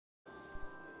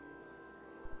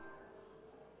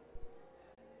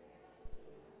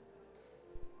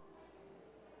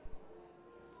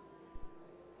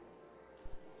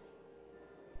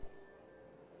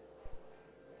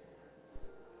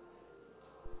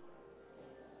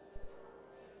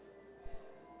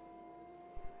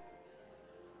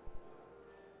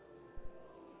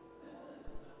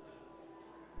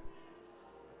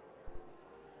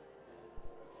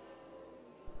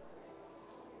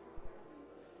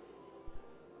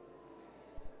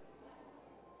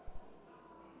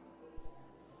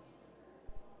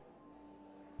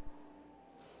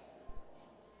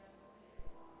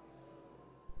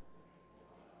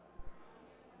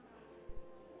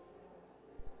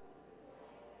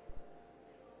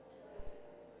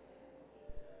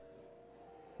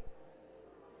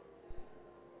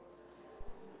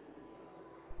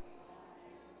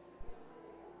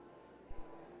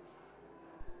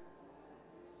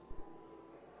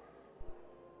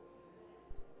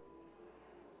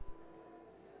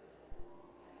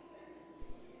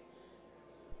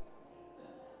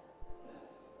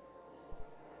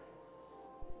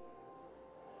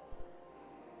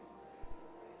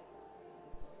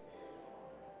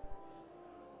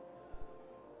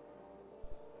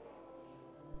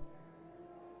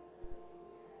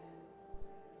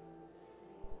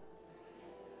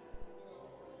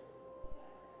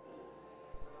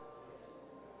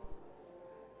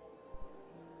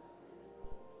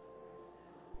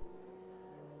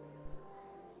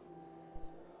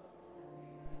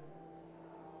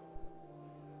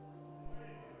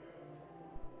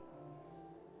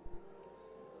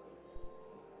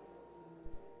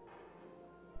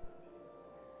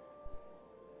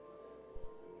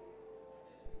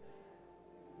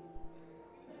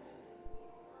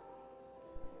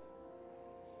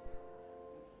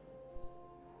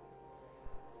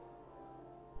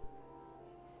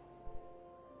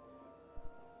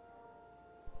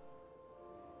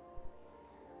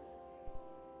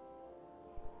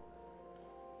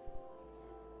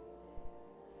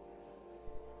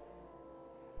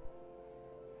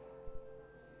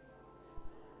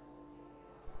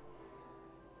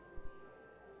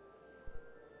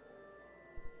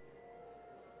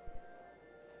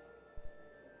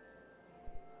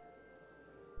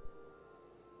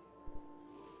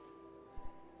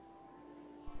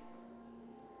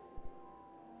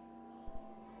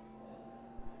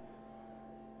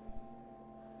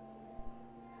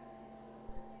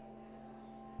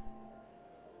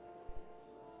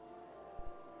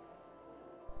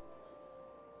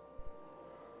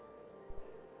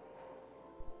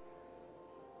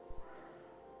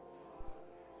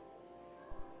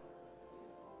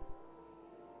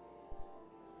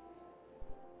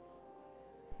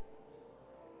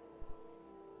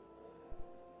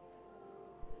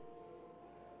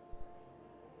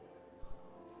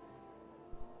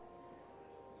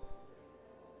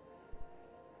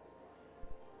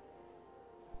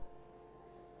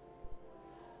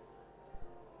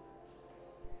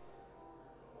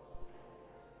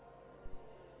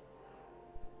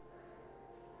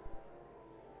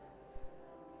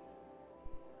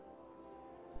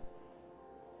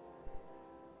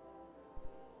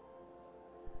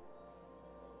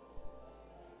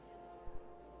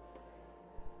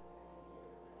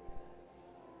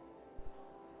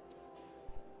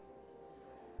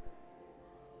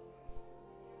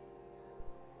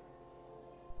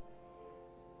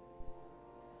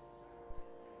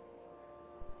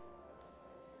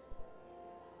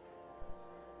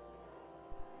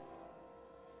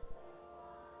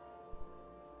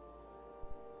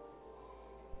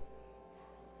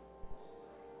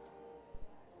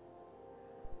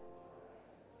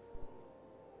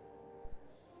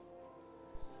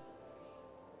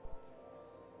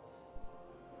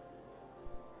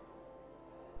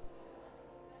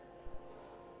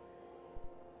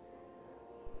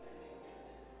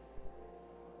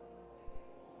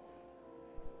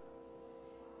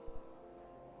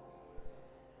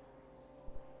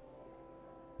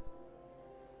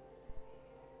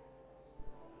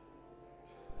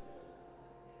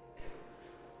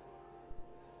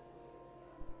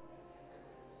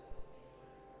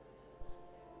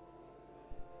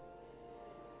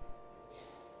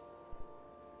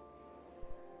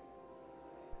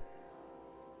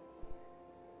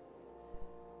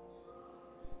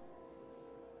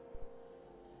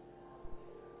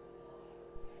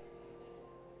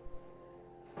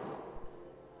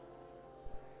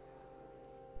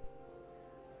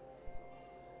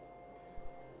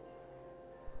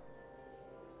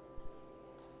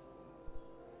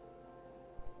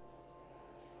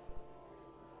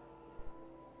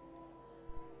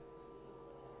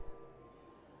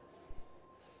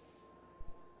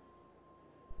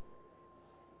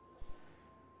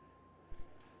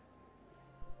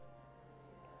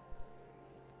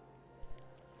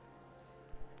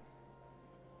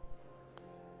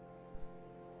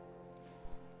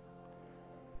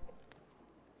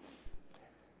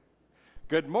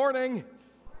Good morning.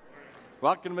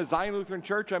 Welcome to Zion Lutheran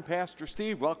Church. I'm Pastor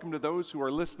Steve. Welcome to those who are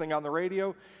listening on the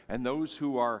radio and those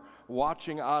who are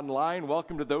watching online.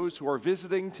 Welcome to those who are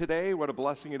visiting today. What a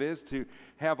blessing it is to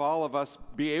have all of us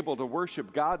be able to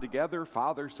worship God together,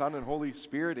 Father, Son, and Holy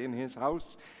Spirit in His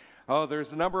house. Oh,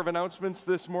 there's a number of announcements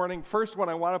this morning. First one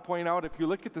I want to point out, if you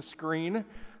look at the screen,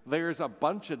 there's a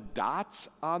bunch of dots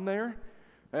on there.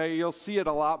 You'll see it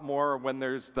a lot more when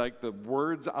there's like the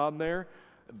words on there.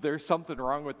 There's something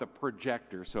wrong with the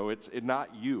projector, so it's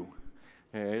not you.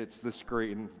 It's the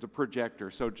screen, the projector.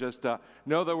 So just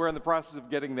know that we're in the process of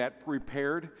getting that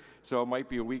repaired, so it might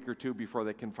be a week or two before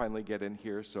they can finally get in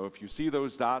here. So if you see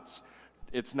those dots,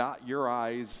 it's not your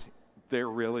eyes. They're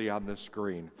really on the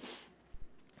screen.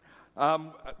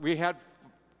 We had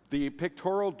the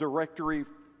pictorial directory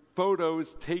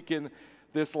photos taken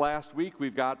this last week.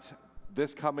 We've got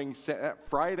this coming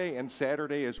Friday and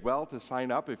Saturday as well to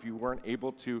sign up if you weren't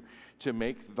able to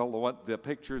make the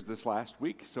pictures this last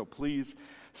week. So please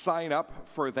sign up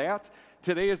for that.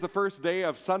 Today is the first day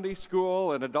of Sunday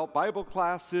school and adult Bible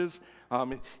classes.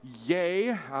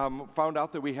 Yay! Found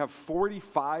out that we have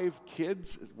 45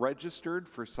 kids registered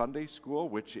for Sunday school,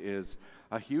 which is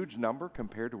a huge number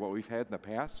compared to what we've had in the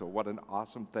past. So what an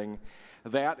awesome thing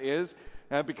that is.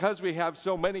 And because we have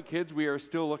so many kids, we are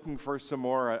still looking for some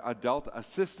more adult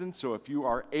assistance. So if you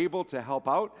are able to help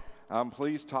out,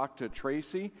 please talk to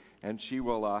Tracy, and she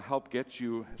will help get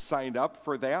you signed up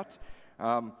for that.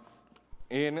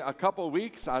 In a couple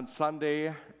weeks, on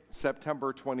Sunday,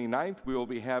 September 29th, we will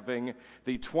be having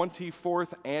the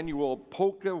 24th annual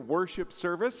polka worship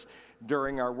service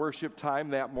during our worship time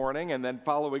that morning. And then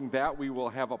following that, we will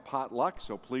have a potluck.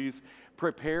 So please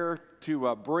prepare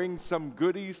to bring some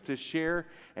goodies to share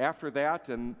after that,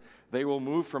 and they will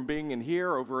move from being in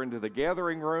here over into the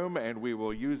gathering room, and we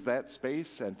will use that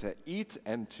space and to eat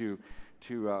and to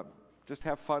just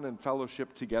have fun and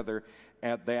fellowship together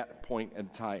at that point in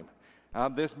time.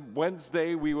 This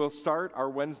Wednesday, we will start our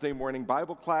Wednesday morning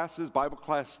Bible classes. Bible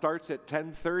class starts at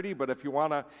 10:30, but if you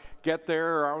want to get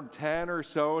there around 10 or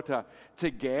so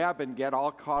to gab and get all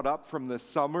caught up from the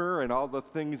summer and all the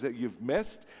things that you've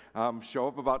missed, show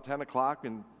up about 10 o'clock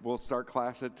and we'll start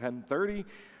class at 10:30.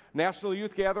 National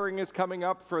Youth Gathering is coming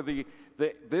up for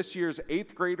this year's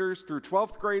 8th graders through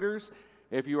 12th graders.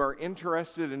 If you are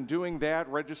interested in doing that,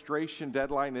 registration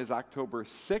deadline is October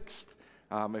 6th.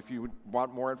 If you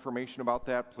want more information about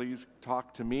that, please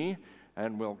talk to me,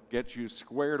 and we'll get you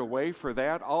squared away for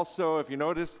that. Also, if you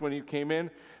noticed when you came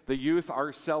in, the youth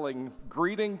are selling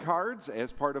greeting cards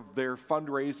as part of their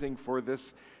fundraising for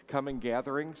this coming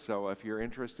gathering. So if you're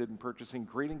interested in purchasing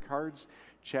greeting cards,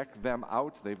 check them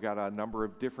out. They've got a number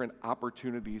of different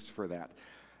opportunities for that.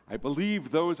 I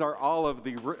believe those are all of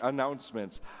the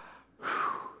announcements.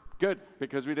 Good,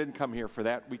 because we didn't come here for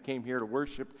that. We came here to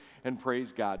worship and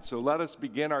praise God. So let us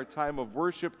begin our time of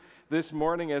worship this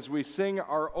morning as we sing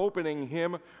our opening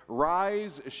hymn,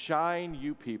 Rise, Shine,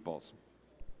 You Peoples.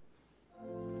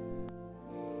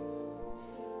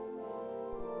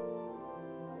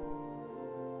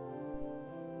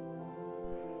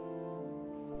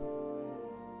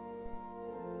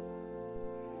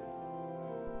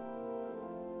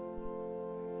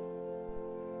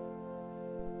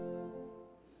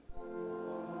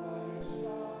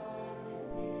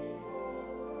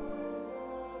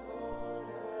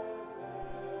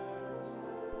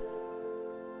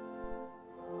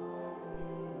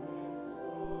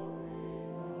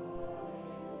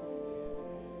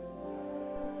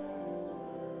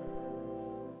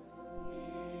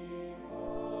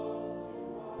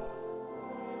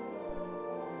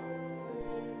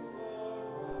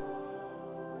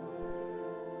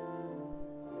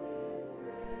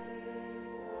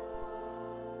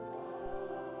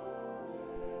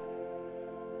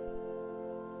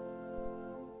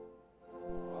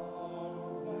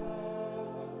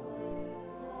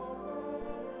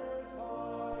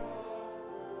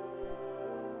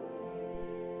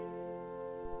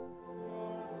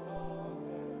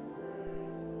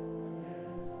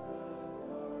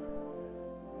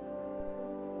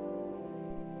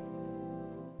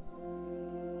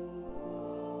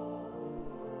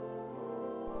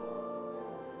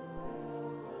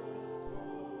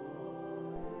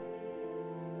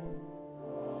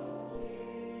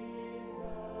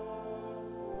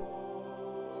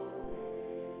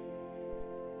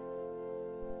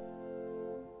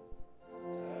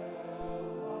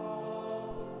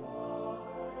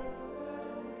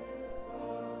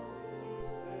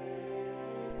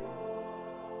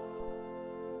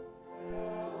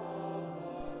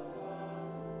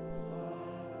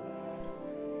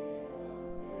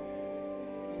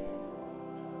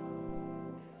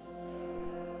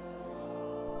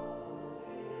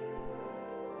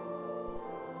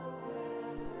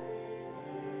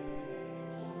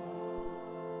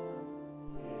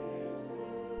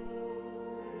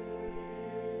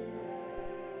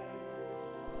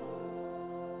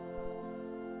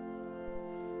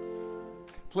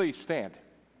 Please stand.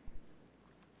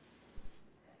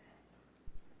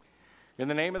 In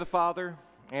the name of the Father,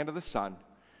 and of the Son,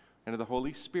 and of the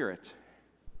Holy Spirit.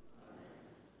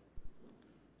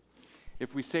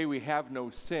 If we say we have no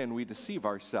sin, we deceive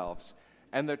ourselves,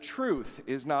 and the truth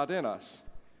is not in us.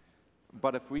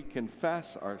 But if we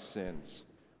confess our sins,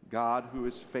 God, who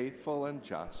is faithful and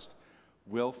just,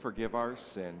 will forgive our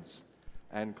sins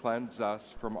and cleanse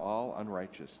us from all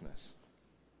unrighteousness.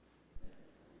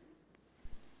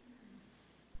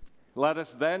 Let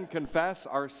us then confess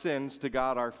our sins to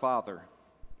God our Father.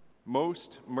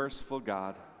 Most merciful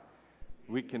God,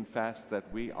 we confess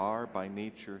that we are by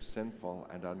nature sinful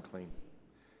and unclean.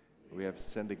 We have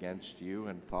sinned against you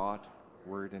in thought,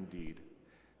 word, and deed,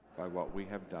 by what we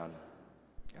have done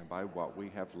and by what we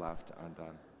have left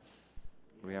undone.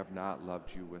 We have not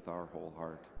loved you with our whole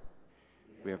heart.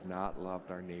 We have not loved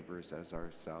our neighbors as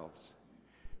ourselves.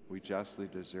 We justly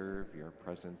deserve your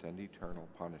present and eternal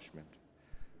punishment.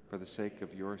 For the sake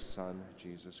of your Son,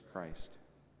 Jesus Christ,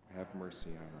 have mercy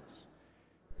on us.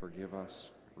 Forgive us,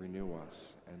 renew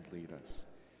us, and lead us,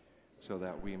 so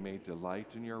that we may delight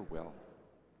in your will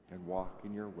and walk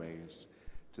in your ways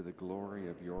to the glory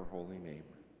of your holy name.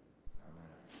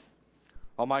 Amen.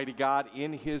 Almighty God,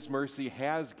 in his mercy,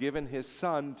 has given his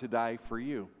Son to die for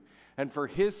you, and for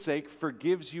his sake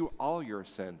forgives you all your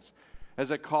sins. As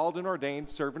a called and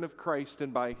ordained servant of Christ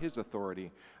and by his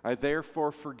authority, I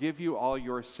therefore forgive you all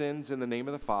your sins in the name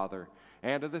of the Father,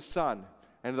 and of the Son,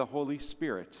 and of the Holy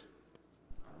Spirit.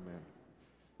 Amen.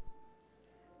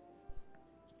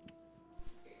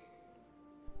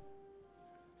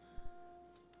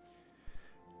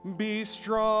 Be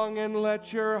strong and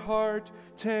let your heart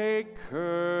take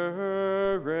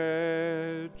courage.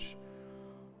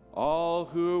 All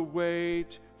who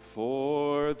wait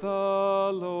for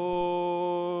the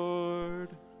Lord.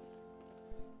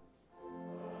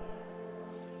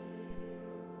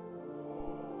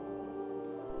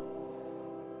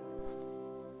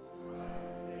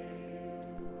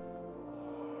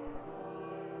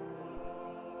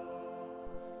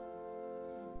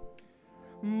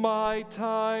 My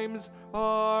times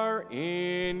are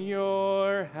in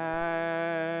your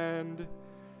hand.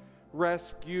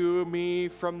 Rescue me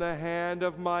from the hand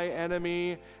of my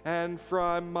enemy and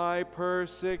from my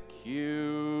persecutors.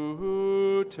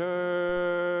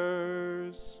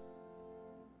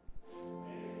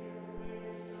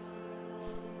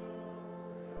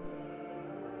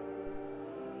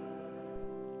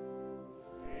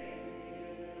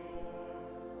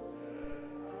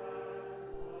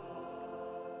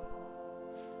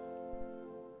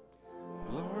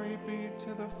 Glory be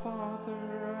to the Father,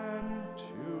 and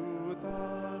to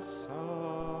the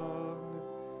Son,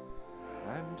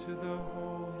 and to the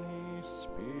Holy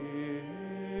Spirit,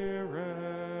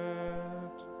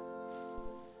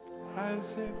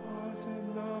 as it was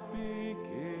in the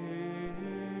beginning,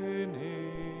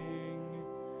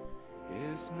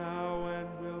 is now, and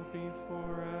will be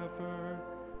forever.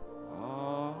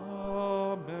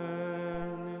 Amen.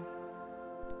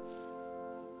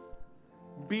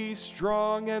 Be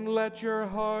strong and let your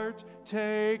heart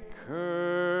take courage.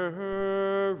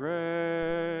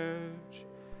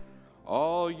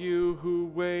 All you who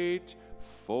wait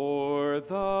for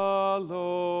the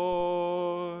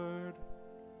Lord.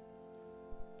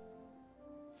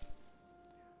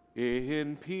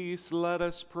 In peace let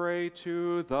us pray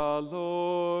to the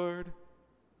Lord.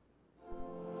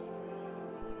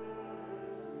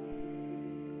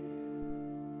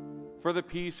 For the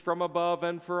peace from above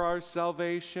and for our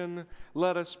salvation,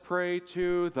 let us pray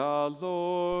to the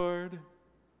Lord.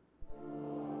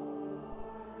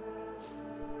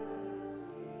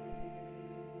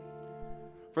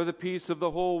 For the peace of the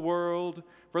whole world,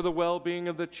 for the well-being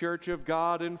of the Church of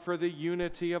God, and for the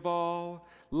unity of all,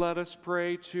 let us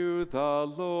pray to the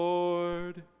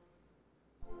Lord.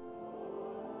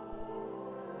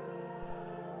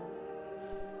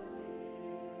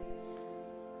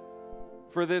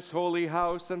 For this holy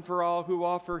house and for all who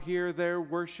offer here their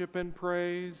worship and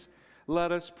praise,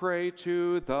 let us pray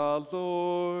to the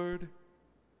Lord.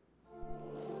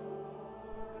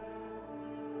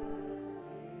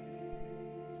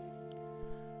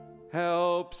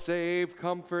 Help, save,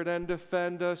 comfort, and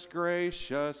defend us,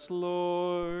 gracious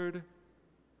Lord.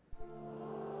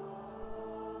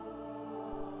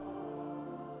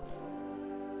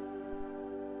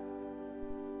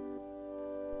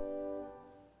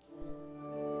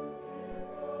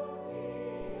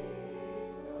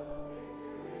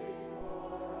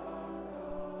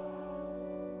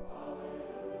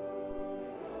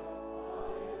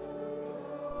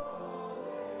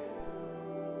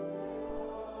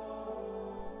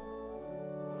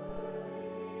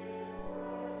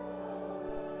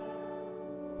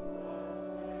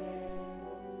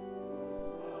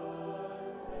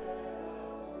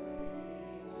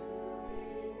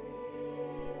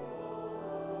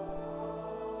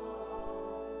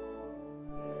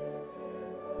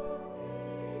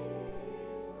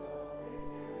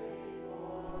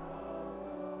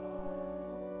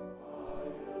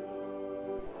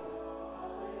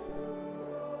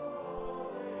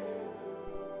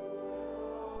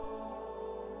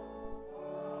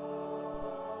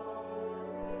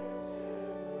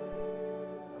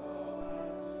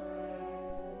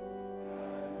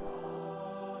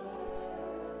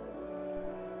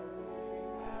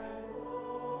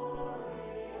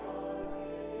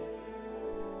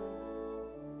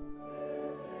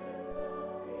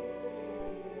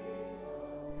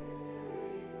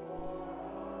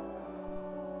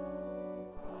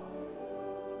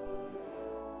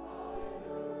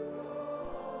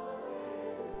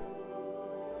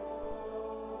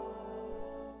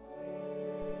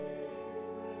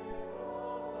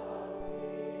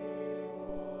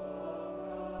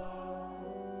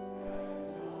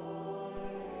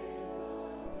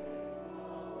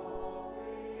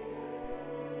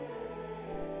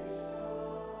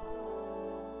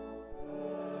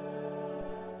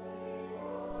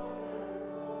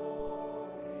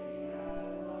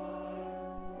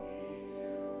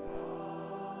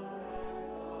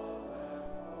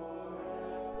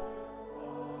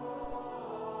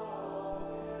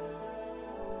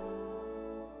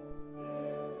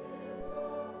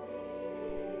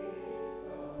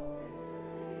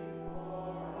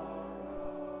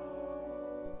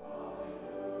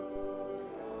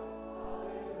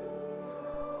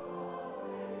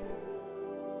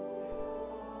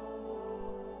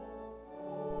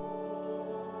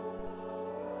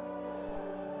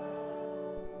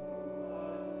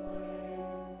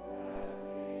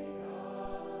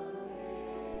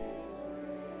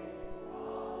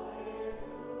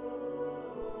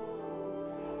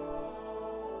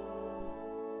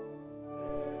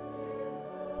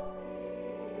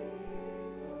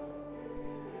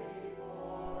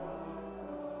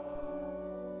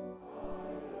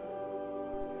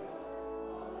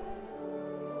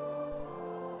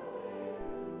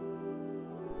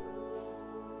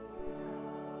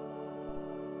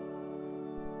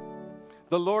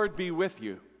 The Lord be with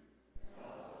you.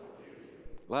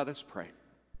 Let us pray.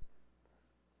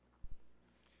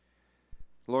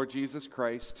 Lord Jesus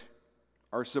Christ,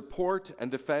 our support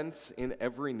and defense in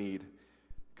every need,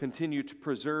 continue to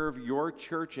preserve your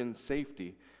church in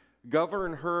safety.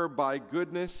 Govern her by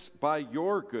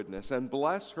your goodness, and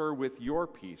bless her with your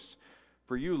peace.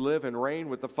 For you live and reign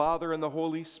with the Father and the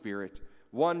Holy Spirit,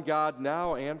 one God,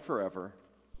 now and forever.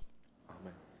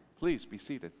 Amen. Please be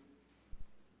seated.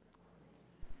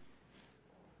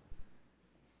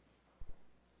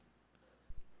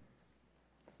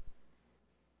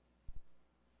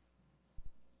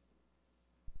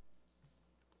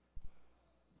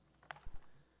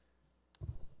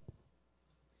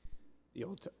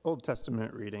 The Old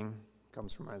Testament reading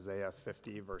comes from Isaiah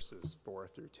 50, verses 4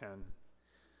 through 10.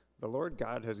 The Lord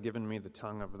God has given me the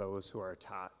tongue of those who are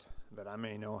taught, that I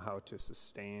may know how to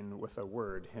sustain with a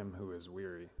word him who is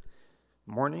weary.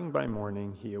 Morning by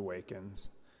morning he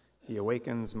awakens. He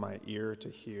awakens my ear to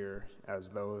hear as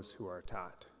those who are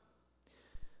taught.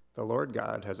 The Lord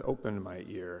God has opened my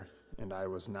ear, and I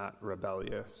was not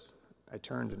rebellious. I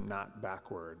turned not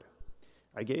backward.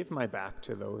 I gave my back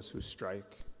to those who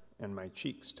strike, and my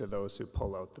cheeks to those who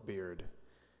pull out the beard.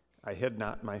 I hid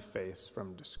not my face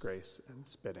from disgrace and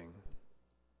spitting.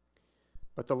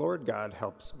 But the Lord God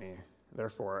helps me,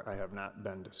 therefore I have not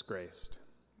been disgraced.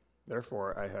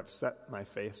 Therefore I have set my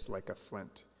face like a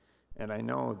flint, and I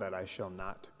know that I shall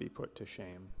not be put to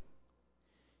shame.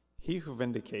 He who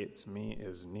vindicates me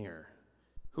is near.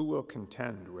 Who will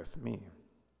contend with me?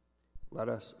 Let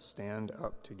us stand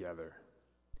up together.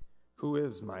 Who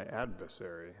is my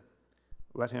adversary?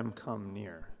 Let him come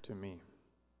near to me.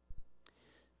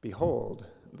 Behold,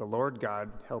 the Lord God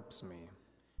helps me.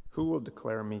 Who will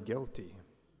declare me guilty?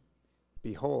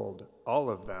 Behold, all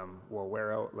of them will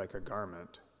wear out like a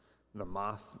garment. The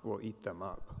moth will eat them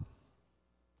up.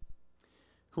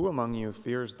 Who among you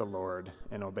fears the Lord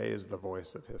and obeys the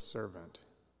voice of his servant?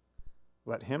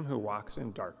 Let him who walks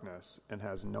in darkness and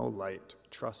has no light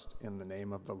trust in the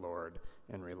name of the Lord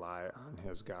and rely on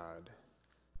his God.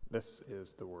 This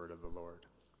is the word of the Lord.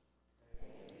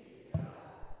 The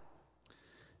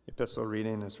epistle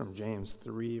reading is from James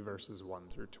 3, verses 1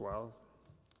 through 12.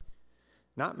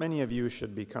 Not many of you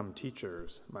should become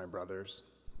teachers, my brothers,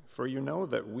 for you know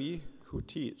that we who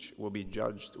teach will be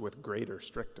judged with greater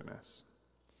strictness.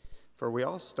 For we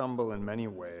all stumble in many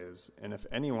ways, and if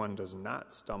anyone does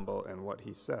not stumble in what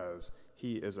he says,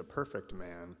 he is a perfect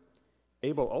man,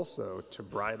 able also to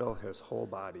bridle his whole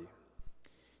body.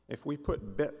 If we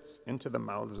put bits into the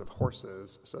mouths of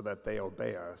horses so that they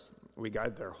obey us, we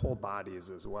guide their whole bodies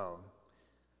as well.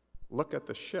 Look at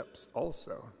the ships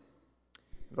also.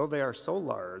 Though they are so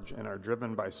large and are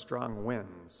driven by strong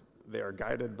winds, they are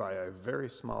guided by a very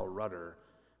small rudder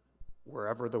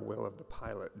wherever the will of the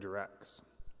pilot directs.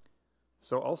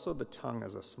 So also the tongue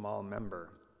is a small member,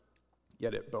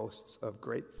 yet it boasts of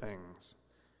great things.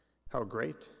 How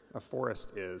great a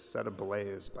forest is set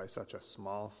ablaze by such a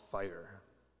small fire.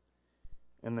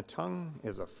 And the tongue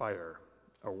is a fire,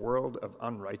 a world of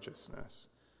unrighteousness.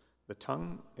 The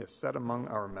tongue is set among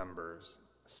our members,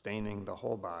 staining the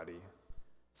whole body,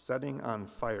 setting on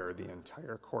fire the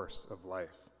entire course of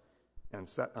life, and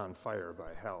set on fire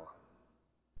by hell.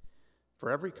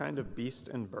 For every kind of beast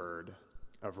and bird,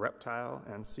 of reptile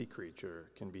and sea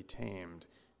creature can be tamed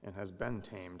and has been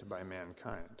tamed by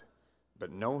mankind,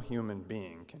 but no human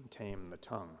being can tame the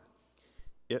tongue.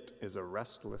 It is a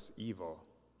restless evil,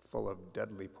 full of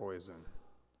deadly poison.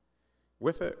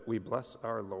 With it we bless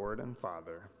our Lord and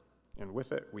Father, and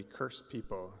with it we curse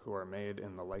people who are made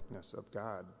in the likeness of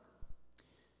God.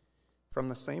 From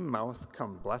the same mouth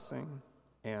come blessing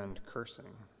and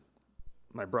cursing.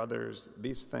 My brothers,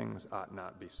 these things ought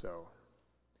not be so.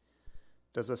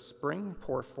 Does a spring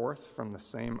pour forth from the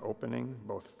same opening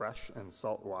both fresh and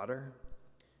salt water?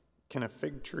 Can a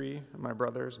fig tree, my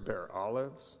brothers, bear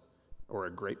olives, or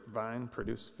a grapevine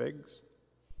produce figs?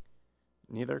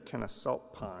 Neither can a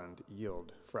salt pond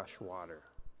yield fresh water.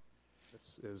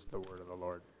 This is the word of the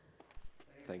Lord.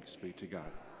 Thanks be to God.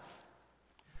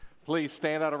 Please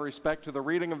stand out of respect to the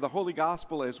reading of the Holy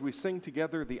Gospel as we sing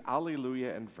together the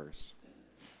Alleluia and verse.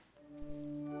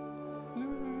 To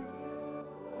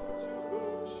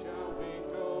whom shall we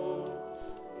go?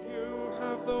 You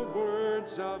have the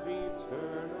words of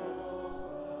eternal.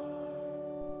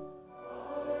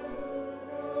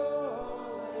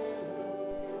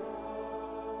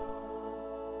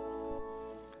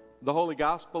 The Holy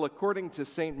Gospel according to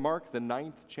St. Mark, the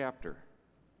 9th chapter.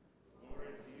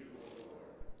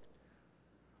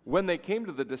 When they came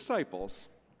to the disciples,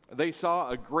 they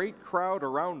saw a great crowd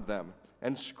around them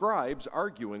and scribes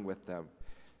arguing with them.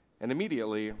 And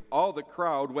immediately all the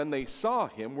crowd, when they saw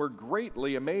him, were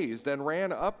greatly amazed and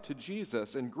ran up to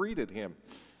Jesus and greeted him.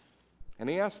 And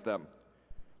he asked them,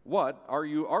 "What are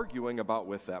you arguing about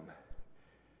with them?"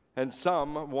 And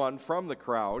someone from the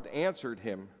crowd answered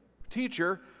him,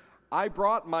 "Teacher, I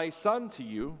brought my son to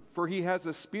you, for he has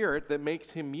a spirit that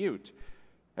makes him mute.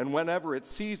 And whenever it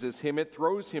seizes him, it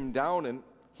throws him down, and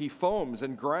he foams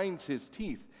and grinds his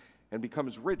teeth and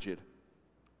becomes rigid.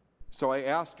 So I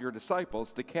asked your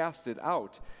disciples to cast it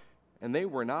out, and they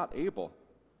were not able."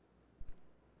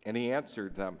 And he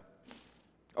answered them,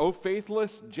 "O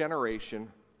faithless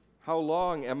generation, how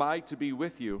long am I to be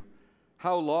with you?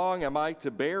 How long am I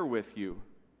to bear with you?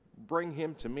 Bring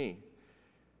him to me."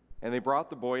 And they brought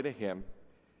the boy to him.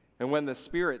 And when the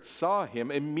spirit saw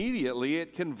him, immediately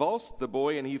it convulsed the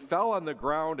boy, and he fell on the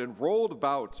ground and rolled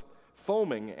about,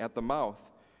 foaming at the mouth.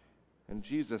 And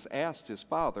Jesus asked his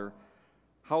father,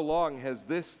 "How long has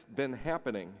this been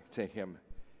happening to him?"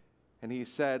 And he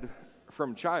said,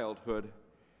 "From childhood.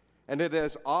 And it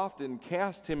has often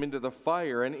cast him into the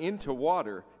fire and into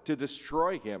water to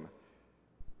destroy him.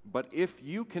 But if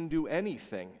you can do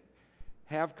anything,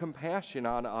 have compassion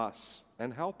on us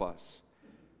and help us."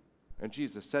 And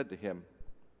Jesus said to him,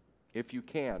 "If you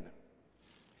can.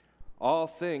 All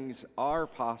things are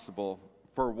possible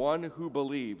for one who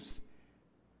believes."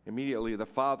 Immediately the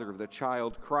father of the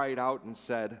child cried out and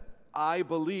said, "I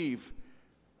believe.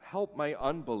 Help my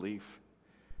unbelief."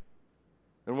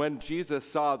 And when Jesus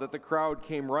saw that the crowd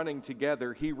came running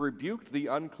together, he rebuked the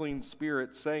unclean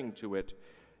spirit, saying to it,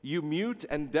 "You mute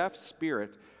and deaf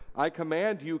spirit, I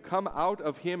command you, come out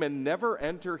of him and never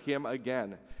enter him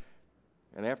again."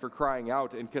 And after crying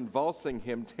out and convulsing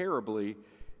him terribly,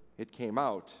 it came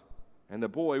out, and the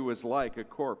boy was like a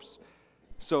corpse,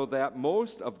 so that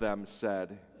most of them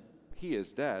said, "He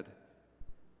is dead."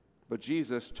 But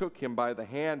Jesus took him by the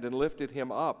hand and lifted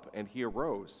him up, and he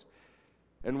arose.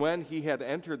 And when he had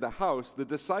entered the house, the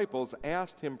disciples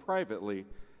asked him privately,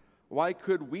 "Why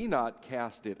could we not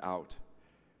cast it out?"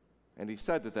 And he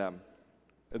said to them,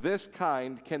 "This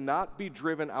kind cannot be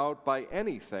driven out by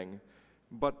anything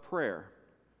but prayer."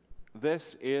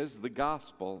 This is the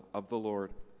gospel of the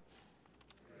Lord.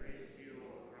 Praise to you,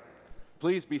 O Christ.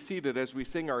 Please be seated as we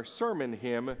sing our sermon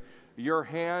hymn, "Your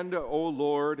Hand, O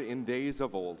Lord, in Days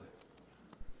of Old." O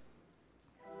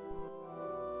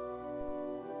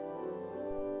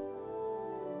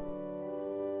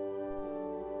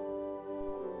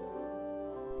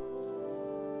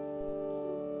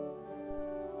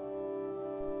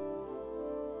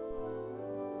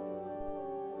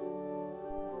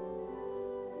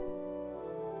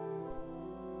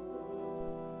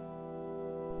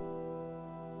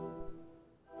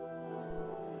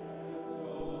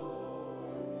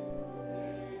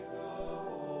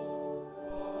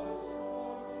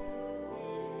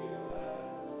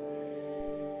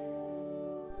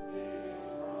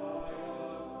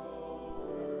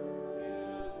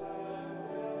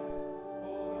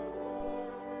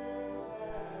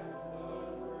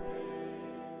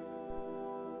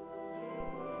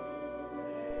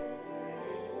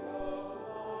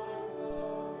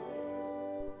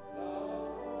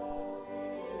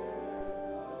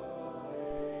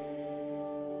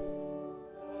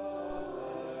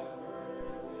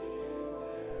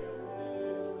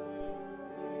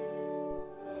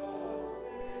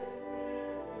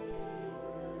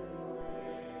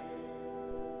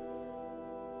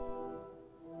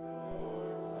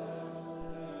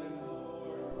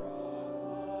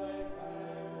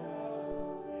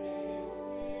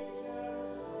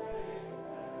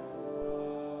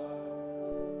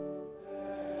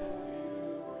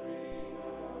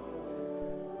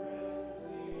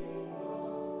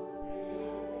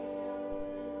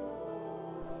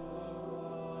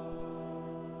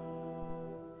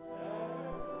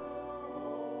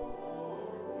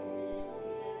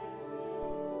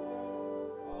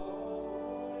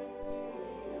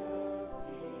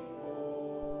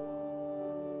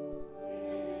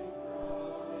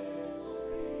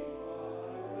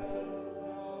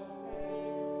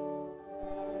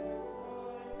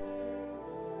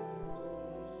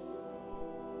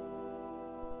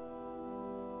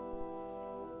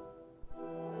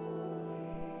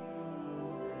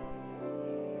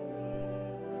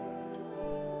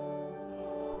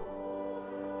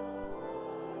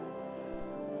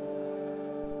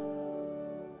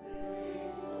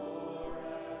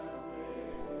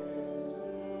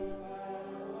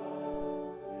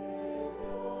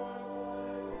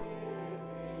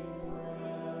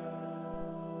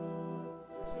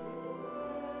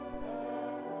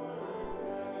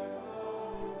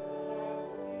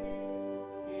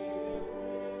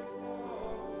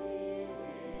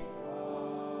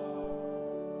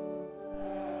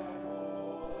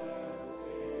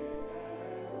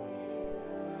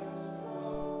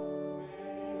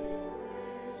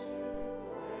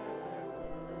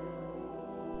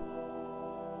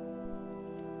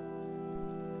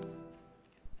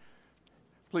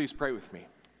Please pray with me.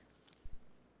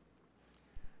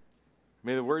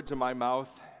 May the words of my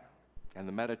mouth and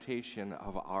the meditation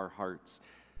of our hearts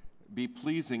be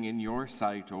pleasing in your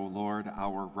sight, O Lord,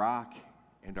 our rock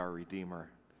and our Redeemer.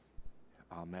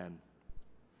 Amen.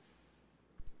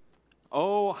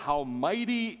 Oh, how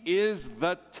mighty is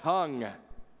the tongue,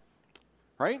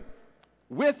 right?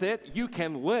 With it, you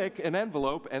can lick an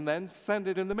envelope and then send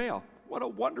it in the mail. What a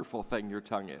wonderful thing your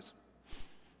tongue is.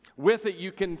 With it,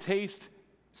 you can taste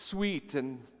sweet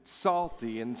and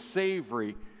salty and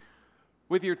savory.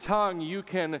 With your tongue, you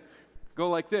can go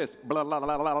like this. Blah, blah,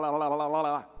 blah, blah, blah, blah, blah,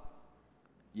 blah.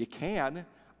 You can.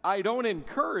 I don't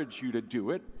encourage you to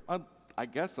do it, I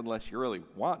guess, unless you really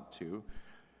want to.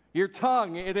 Your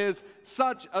tongue, it is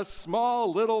such a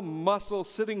small little muscle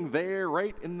sitting there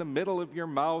right in the middle of your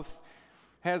mouth,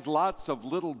 has lots of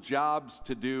little jobs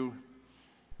to do.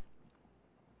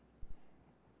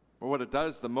 But what it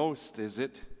does the most is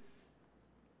it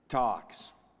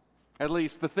talks. At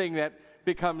least the thing that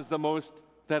becomes the most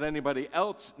that anybody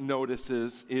else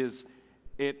notices is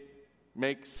it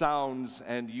makes sounds,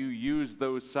 and you use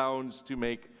those sounds to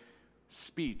make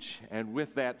speech. And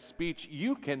with that speech,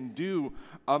 you can do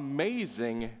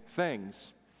amazing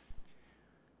things.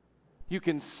 You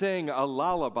can sing a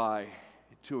lullaby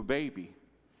to a baby.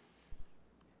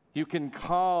 You can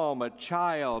calm a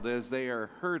child as they are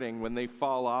hurting when they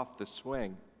fall off the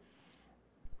swing.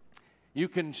 You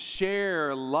can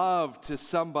share love to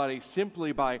somebody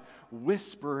simply by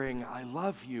whispering, "I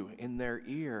love you," in their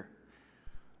ear.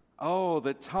 Oh,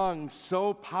 the tongue,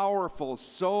 so powerful,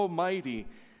 so mighty.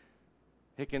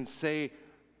 It can say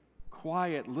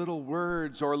quiet little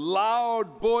words or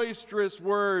loud, boisterous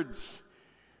words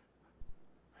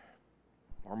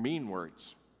or mean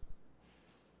words.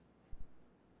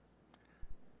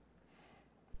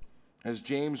 As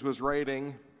James was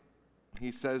writing,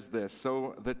 he says this,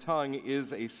 "So the tongue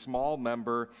is a small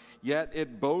member, yet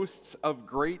it boasts of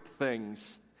great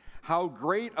things. How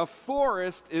great a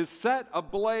forest is set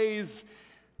ablaze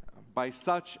by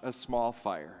such a small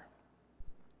fire."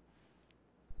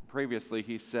 Previously,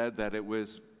 he said that it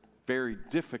was very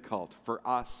difficult for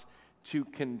us to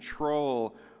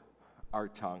control our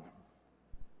tongue.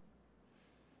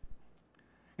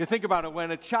 You think about it,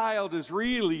 when a child is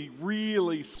really,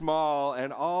 really small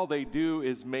and all they do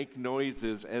is make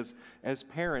noises, as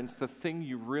parents, the thing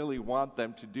you really want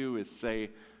them to do is say,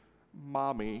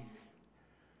 "Mommy,"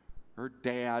 or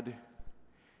 "Dad,"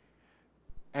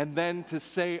 and then to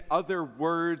say other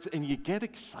words, and you get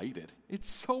excited. It's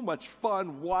so much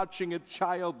fun watching a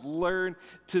child learn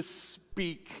to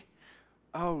speak.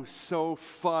 Oh, so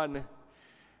fun.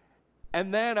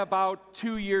 And then about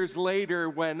 2 years later,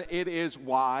 when it is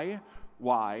why,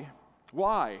 or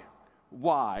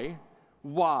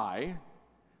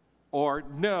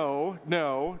no,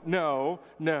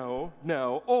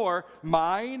 or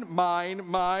mine,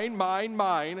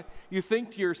 you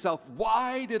think to yourself,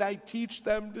 why did I teach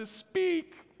them to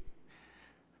speak?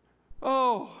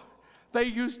 Oh, they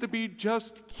used to be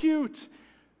just cute,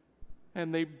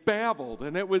 and they babbled,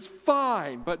 and it was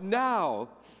fine, but now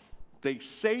they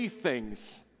say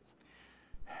things.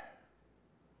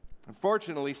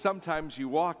 Unfortunately, sometimes you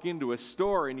walk into a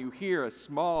store and you hear a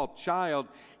small child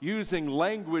using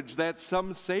language that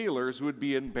some sailors would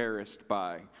be embarrassed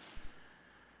by.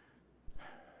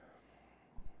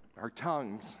 Our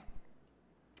tongues,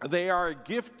 they are a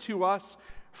gift to us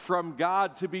from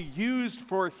God to be used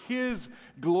for His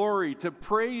glory, to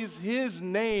praise His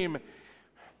name.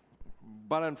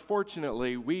 But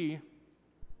unfortunately, we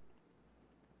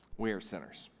are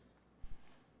sinners.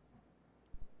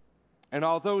 And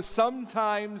although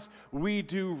sometimes we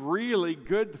do really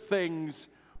good things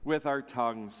with our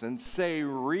tongues and say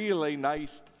really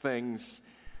nice things,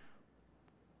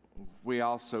 we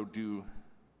also do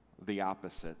the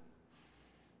opposite.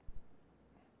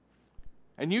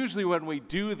 And usually when we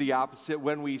do the opposite,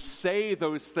 when we say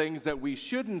those things that we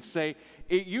shouldn't say,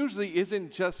 it usually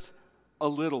isn't just a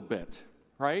little bit,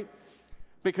 right?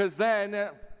 Because then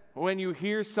when you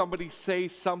hear somebody say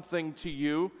something to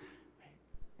you,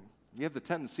 you have the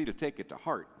tendency to take it to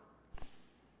heart.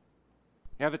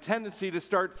 You have a tendency to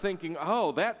start thinking,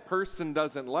 oh, that person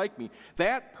doesn't like me.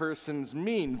 That person's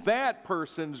mean. That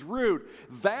person's rude.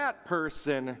 That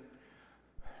person,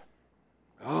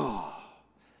 oh,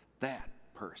 that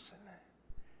person.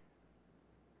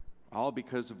 All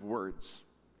because of words.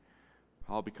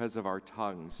 All because of our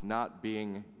tongues not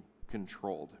being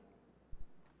controlled.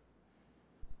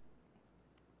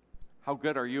 How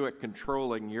good are you at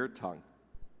controlling your tongue?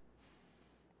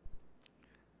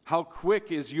 How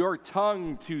quick is your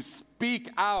tongue to speak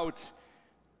out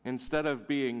instead of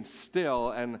being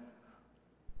still and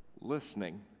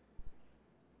listening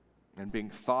and being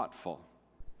thoughtful?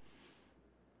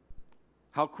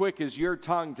 How quick is your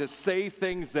tongue to say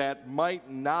things that might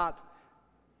not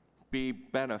be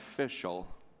beneficial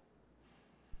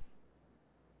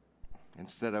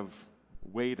instead of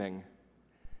waiting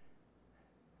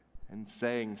and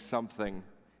saying something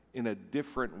in a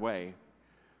different way,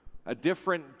 a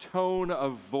different tone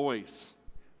of voice?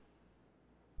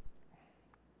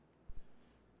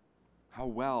 How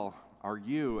well are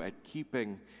you at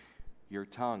keeping your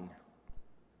tongue?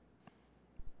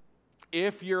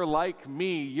 If you're like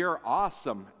me, you're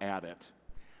awesome at it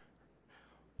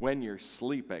when you're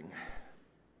sleeping.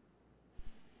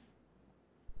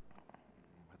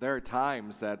 There are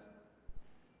times that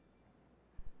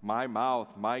my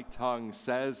mouth, my tongue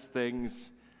says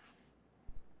things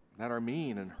that are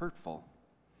mean and hurtful.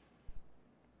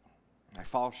 I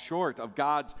fall short of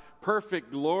God's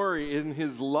perfect glory in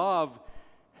His love,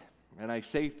 and I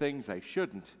say things I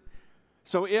shouldn't.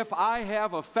 So if I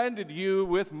have offended you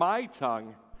with my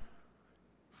tongue,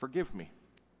 forgive me.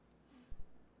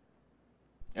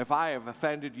 If I have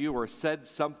offended you or said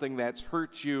something that's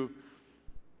hurt you,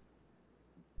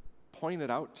 point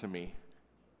it out to me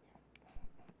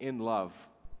in love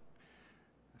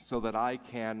so that I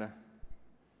can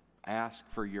ask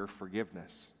for your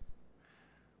forgiveness.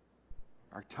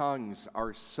 Our tongues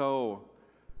are so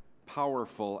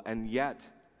powerful and yet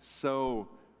so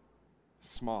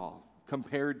small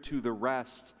compared to the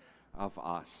rest of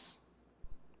us.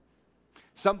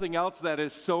 Something else that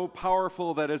is so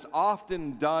powerful that is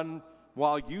often done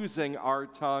while using our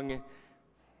tongue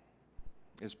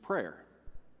is prayer.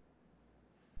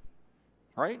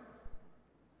 Right?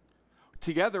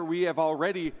 Together we have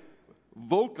already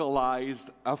vocalized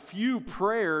a few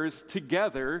prayers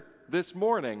together this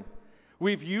morning.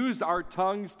 We've used our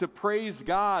tongues to praise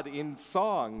God in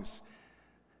songs.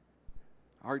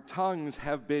 Our tongues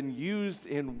have been used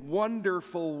in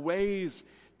wonderful ways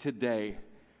today.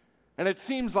 And it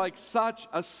seems like such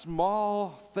a small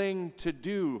thing to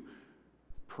do,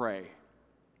 pray.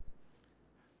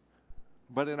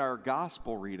 But in our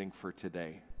gospel reading for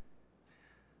today,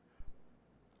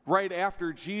 right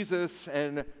after Jesus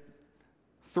and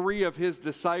 3 of his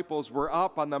disciples were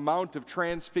up on the Mount of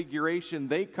Transfiguration,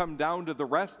 they come down to the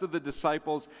rest of the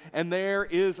disciples, and there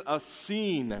is a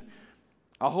scene.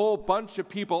 A whole bunch of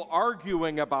people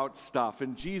arguing about stuff,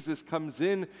 and Jesus comes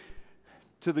in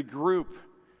to the group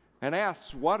and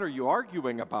asks, "What are you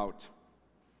arguing about?"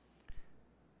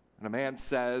 And a man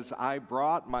says, "I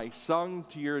brought my son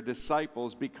to your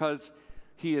disciples because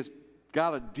he has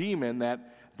got a demon that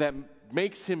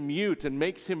makes him mute and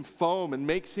makes him foam and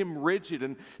makes him rigid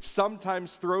and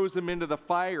sometimes throws him into the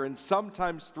fire and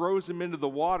sometimes throws him into the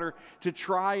water to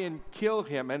try and kill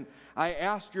him. And I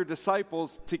asked your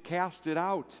disciples to cast it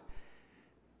out,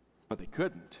 but they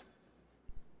couldn't."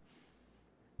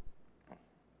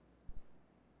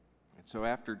 And so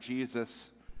after Jesus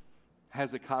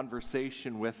has a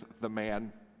conversation with the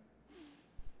man,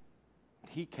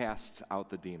 he casts out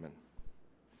the demon.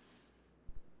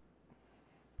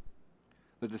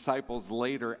 The disciples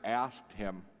later asked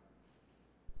him,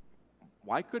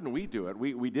 "Why couldn't we do it?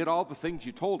 We did all the things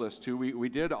you told us to. We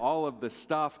did all of this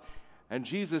stuff." And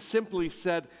Jesus simply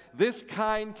said, "This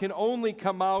kind can only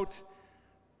come out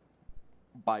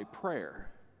by prayer."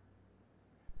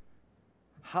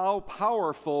 How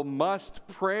powerful must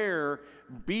prayer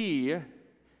be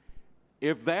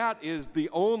if that is the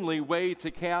only way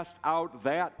to cast out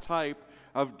that type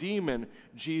of demon,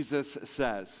 Jesus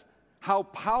says. How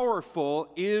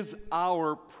powerful is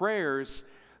our prayers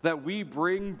that we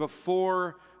bring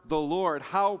before the Lord?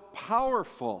 How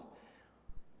powerful.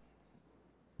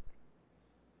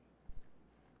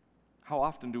 How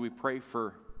often do we pray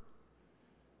for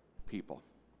people?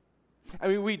 I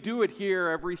mean, we do it here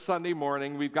every Sunday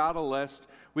morning. We've got a list.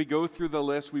 We go through the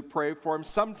list. We pray for them.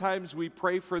 Sometimes we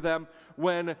pray for them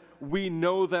when we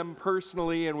know them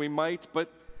personally, and we might,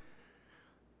 but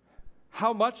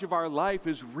how much of our life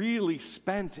is really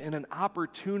spent in an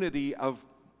opportunity of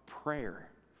prayer?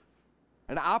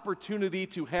 An opportunity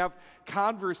to have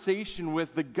conversation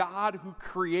with the God who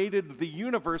created the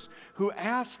universe, who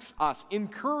asks us,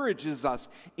 encourages us,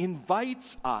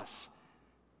 invites us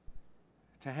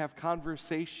to have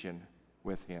conversation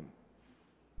with Him.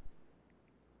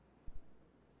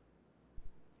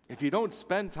 If you don't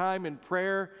spend time in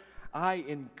prayer, I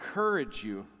encourage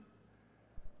you,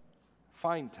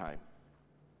 find time.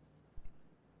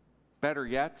 Better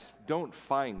yet, don't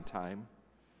find time,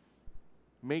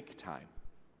 make time.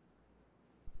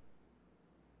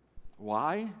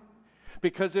 Why?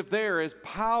 Because if there is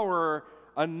power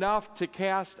enough to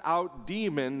cast out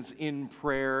demons in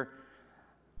prayer,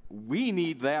 we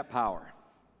need that power,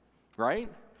 right?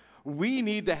 We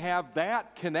need to have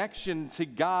that connection to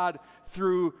God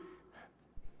through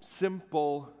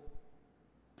simple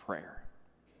prayer.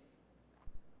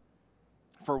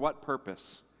 For what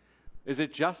purpose? Is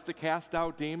it just to cast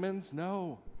out demons?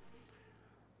 No.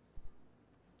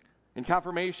 In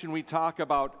confirmation, we talk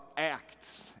about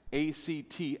acts,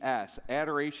 A-C-T-S,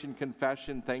 adoration,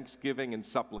 confession, thanksgiving, and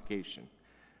supplication.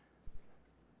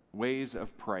 Ways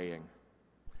of praying.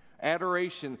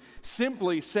 Adoration,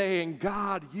 simply saying,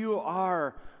 God, you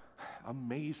are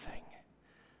amazing.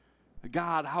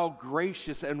 God, how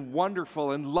gracious and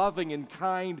wonderful and loving and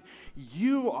kind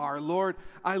you are, Lord.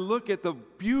 I look at the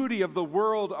beauty of the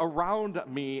world around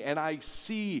me and I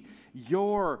see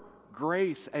your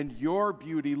grace and your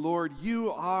beauty, Lord.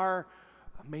 You are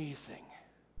amazing.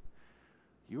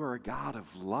 You are a God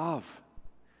of love.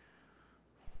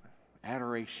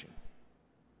 Adoration.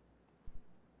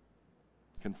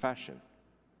 Confession.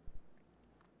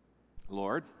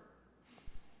 Lord,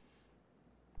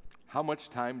 how much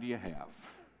time do you have?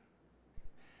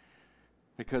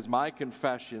 Because my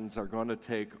confessions are going to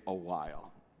take a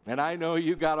while. And I know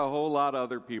you got a whole lot of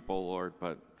other people, Lord,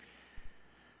 but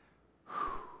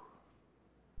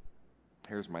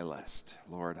here's my list.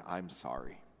 Lord, I'm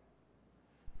sorry.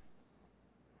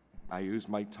 I used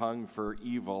my tongue for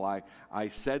evil. I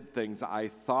said things, I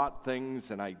thought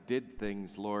things, and I did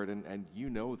things, Lord, and you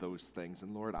know those things.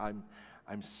 And Lord, I'm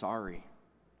sorry.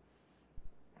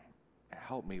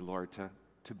 Help me, Lord,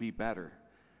 to be better.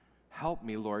 Help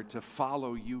me, Lord, to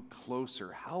follow you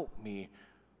closer. Help me,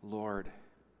 Lord,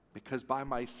 because by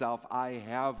myself I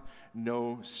have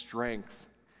no strength.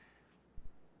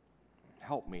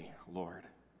 Help me, Lord.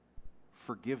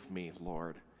 Forgive me,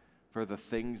 Lord, for the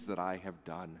things that I have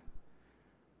done.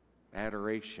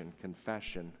 Adoration,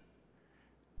 confession,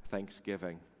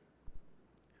 thanksgiving.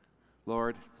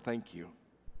 Lord, thank you.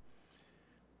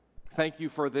 Thank you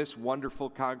for this wonderful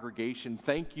congregation.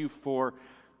 Thank you for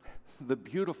the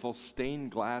beautiful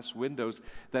stained glass windows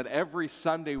that every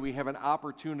Sunday we have an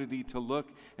opportunity to look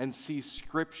and see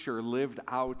Scripture lived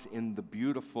out in the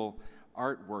beautiful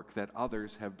artwork that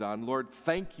others have done. Lord,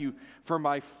 thank you for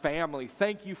my family.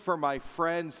 Thank you for my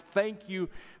friends. Thank you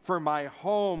for my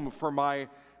home, for my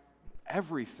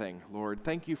everything, Lord.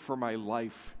 Thank you for my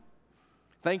life.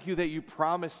 Thank you that you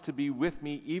promise to be with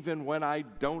me even when I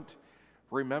don't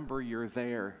remember you're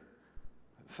there.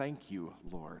 Thank you,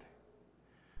 Lord.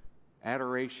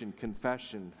 Adoration,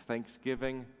 confession,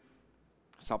 thanksgiving,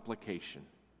 supplication.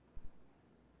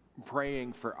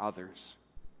 Praying for others.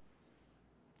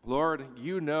 Lord,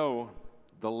 you know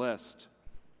the list,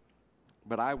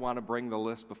 but I want to bring the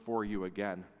list before you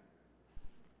again.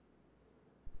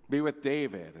 Be with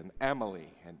David and Emily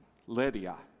and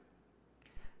Lydia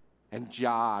and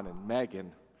John and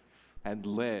Megan and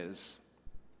Liz,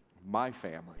 my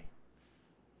family.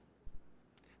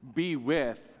 Be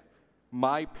with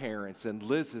my parents and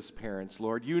Liz's parents,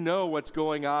 Lord. You know what's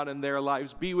going on in their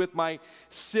lives. Be with my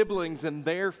siblings and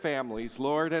their families,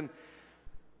 Lord,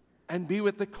 and be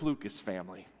with the Klukas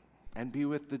family, and be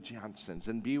with the Johnsons,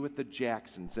 and be with the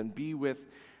Jacksons, and be with,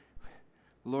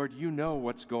 Lord, you know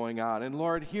what's going on. And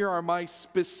Lord, here are my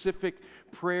specific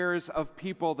prayers of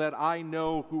people that I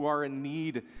know who are in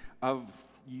need of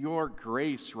your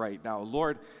grace right now.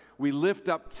 Lord, we lift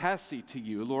up Tessie to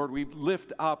you. Lord, we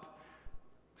lift up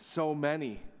so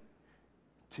many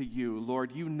to you.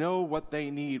 Lord, you know what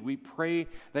they need. We pray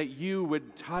that you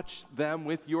would touch them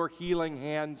with your healing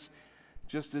hands,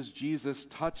 just as Jesus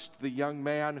touched the young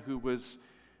man who was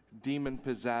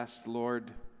demon-possessed.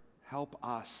 Lord, help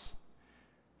us.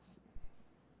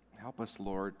 Help us,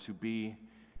 Lord, to be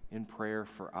in prayer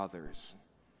for others.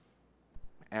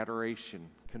 Adoration,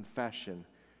 confession,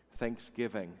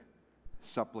 thanksgiving,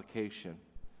 supplication.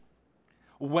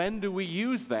 When do we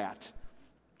use that?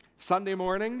 Sunday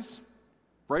mornings?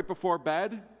 Right before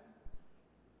bed?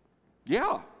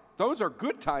 Yeah, those are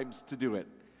good times to do it.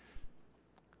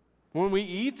 When we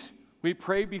eat, we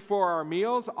pray before our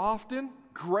meals often.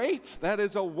 Great, that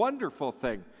is a wonderful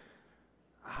thing.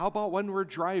 How about when we're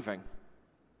driving?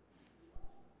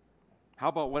 How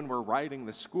about when we're riding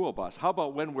the school bus? How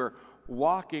about when we're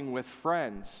walking with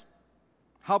friends?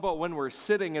 How about when we're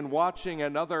sitting and watching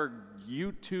another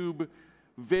YouTube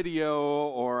video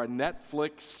or a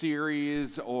Netflix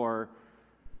series or,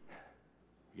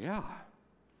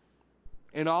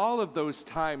 in all of those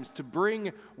times, to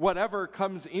bring whatever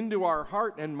comes into our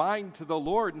heart and mind to the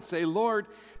Lord and say, Lord,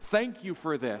 thank you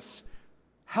for this.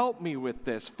 Help me with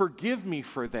this. Forgive me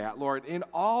for that, Lord. In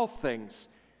all things,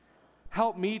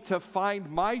 help me to find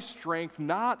my strength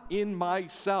not in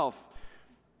myself.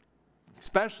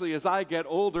 Especially as I get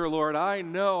older, Lord, I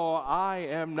know I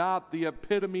am not the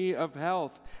epitome of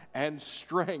health and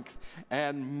strength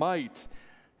and might.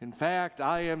 In fact,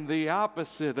 I am the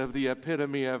opposite of the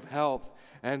epitome of health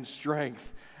and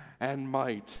strength and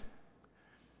might.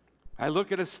 I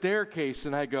look at a staircase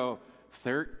and I go,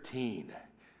 13.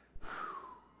 Whew.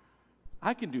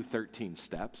 I can do 13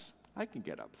 steps. I can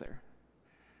get up there.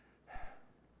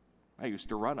 I used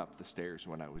to run up the stairs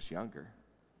when I was younger,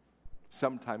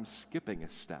 sometimes skipping a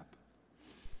step.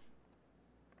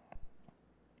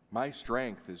 My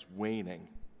strength is waning,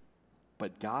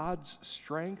 but God's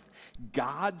strength,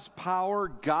 God's power,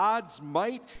 God's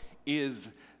might is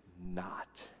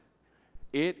not.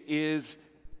 It is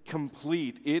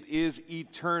complete. It is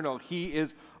eternal. He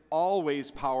is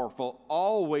always powerful,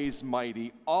 always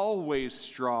mighty, always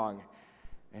strong,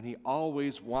 and He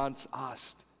always wants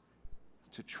us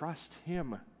to trust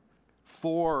Him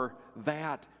for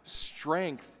that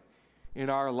strength in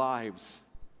our lives.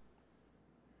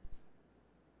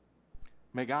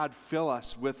 May God fill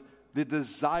us with the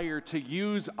desire to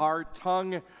use our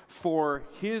tongue for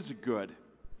His good.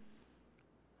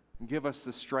 And give us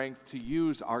the strength to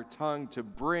use our tongue to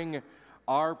bring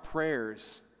our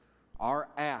prayers, our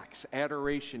acts,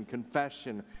 adoration,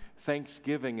 confession,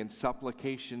 thanksgiving, and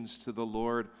supplications to the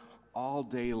Lord all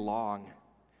day long.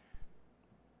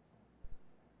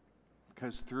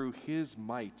 Because through His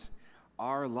might,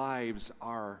 our lives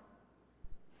are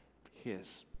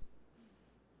His.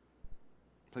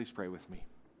 Please pray with me.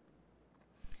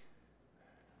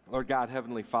 Lord God,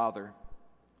 Heavenly Father,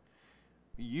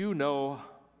 You know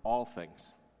all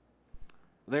things.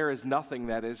 There is nothing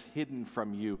that is hidden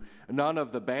from You. None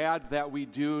of the bad that we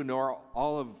do, nor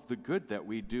all of the good that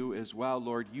we do as well.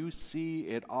 Lord, You see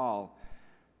it all.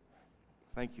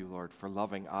 Thank You, Lord, for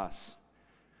loving us.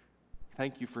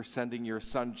 Thank You for sending Your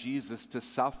Son Jesus to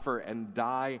suffer and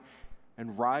die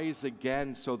and rise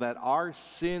again so that our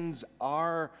sins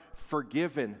are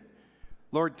forgiven.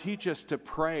 Lord, teach us to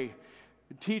pray.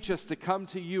 Teach us to come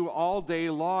to You all day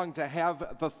long, to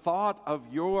have the thought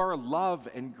of Your love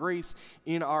and grace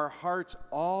in our hearts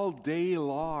all day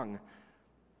long.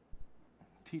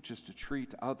 Teach us to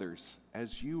treat others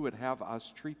as You would have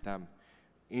us treat them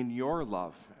in Your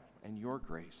love and Your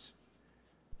grace.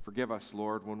 Forgive us,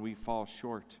 Lord, when we fall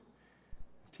short.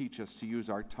 Teach us to use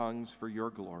our tongues for Your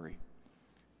glory.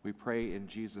 We pray in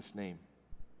Jesus' name.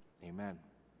 Amen.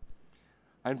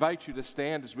 I invite you to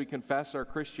stand as we confess our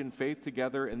Christian faith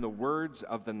together in the words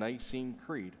of the Nicene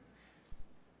Creed.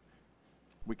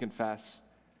 We confess,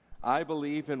 I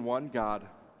believe in one God,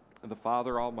 the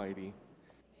Father Almighty,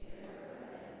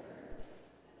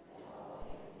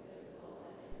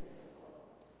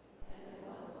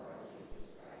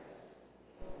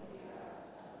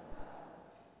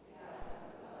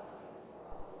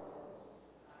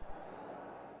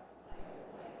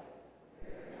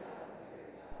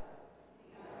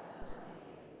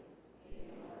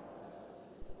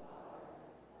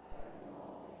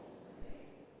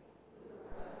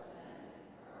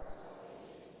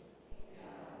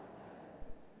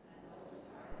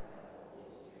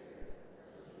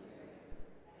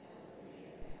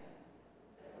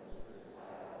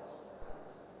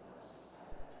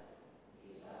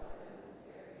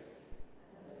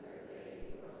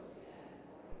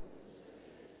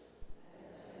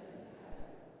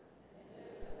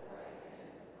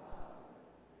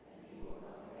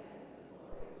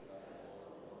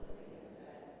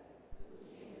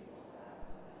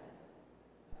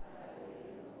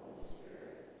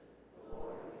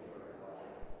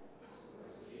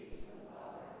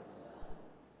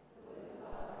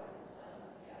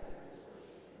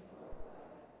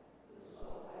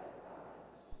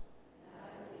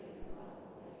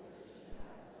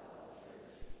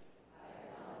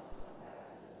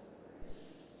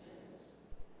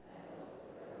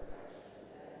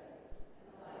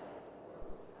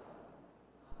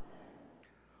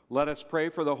 Let us pray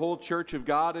for the whole church of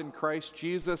God in Christ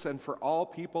Jesus and for all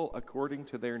people according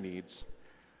to their needs.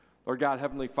 Lord God,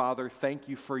 Heavenly Father, thank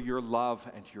You for Your love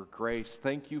and Your grace.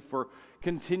 Thank You for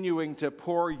continuing to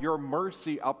pour Your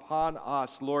mercy upon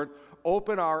us. Lord,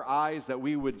 open our eyes that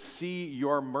we would see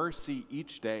Your mercy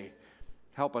each day.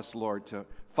 Help us, Lord, to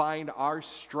find our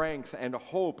strength and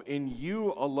hope in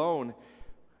You alone.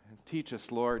 And teach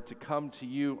us, Lord, to come to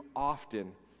You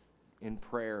often in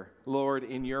prayer. Lord,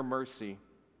 in Your mercy.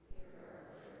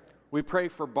 We pray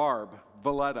for Barb,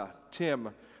 Valletta, Tim,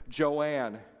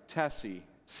 Joanne, Tessie,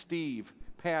 Steve,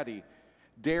 Patty,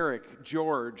 Derek,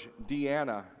 George,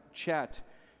 Deanna, Chet,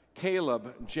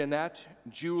 Caleb, Jeanette,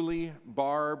 Julie,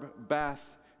 Barb,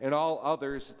 Beth, and all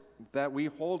others that we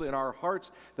hold in our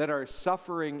hearts that are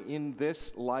suffering in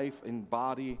this life in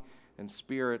body and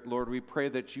spirit. Lord, we pray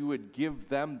that you would give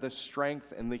them the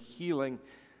strength and the healing,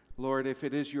 Lord, if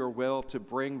it is your will to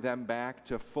bring them back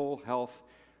to full health,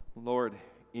 Lord,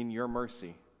 in your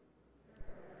mercy.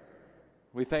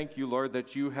 We thank you, Lord,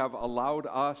 that you have allowed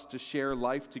us to share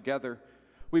life together.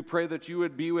 We pray that you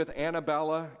would be with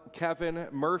Annabella, Kevin,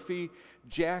 Murphy,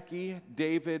 Jackie,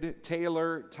 David,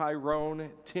 Taylor,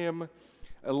 Tyrone, Tim,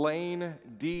 Elaine,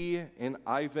 Dee, and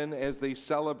Ivan as they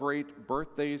celebrate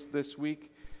birthdays this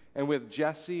week, and with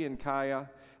Jesse and Kaya,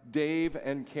 Dave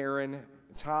and Karen,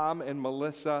 Tom and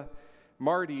Melissa,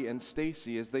 Marty and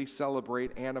Stacy as they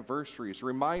celebrate anniversaries.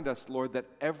 Remind us, Lord, that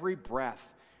every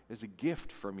breath is a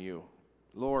gift from you,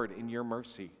 Lord, in your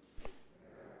mercy.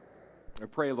 I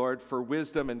pray, Lord, for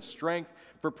wisdom and strength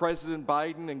for President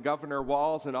Biden and Governor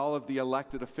Walz and all of the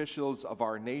elected officials of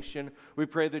our nation. We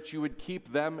pray that you would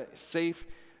keep them safe,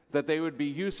 that they would be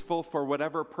useful for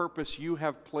whatever purpose you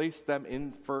have placed them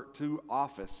into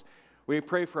office. We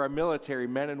pray for our military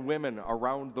men and women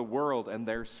around the world and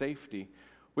their safety.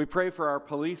 We pray for our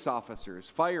police officers,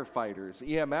 firefighters,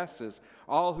 EMSs,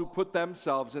 all who put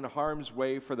themselves in harm's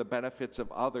way for the benefits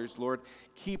of others. Lord,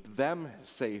 keep them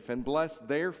safe and bless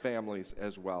their families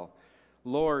as well.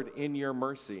 Lord, in your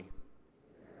mercy.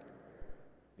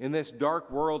 In this dark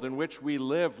world in which we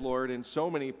live, Lord, in so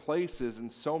many places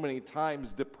and so many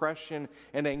times, depression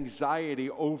and anxiety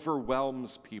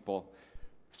overwhelms people,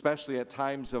 especially at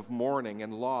times of mourning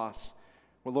and loss.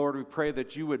 Well, Lord, we pray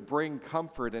that you would bring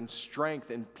comfort and strength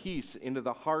and peace into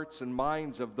the hearts and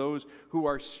minds of those who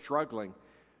are struggling.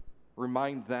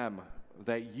 Remind them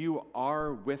that you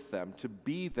are with them to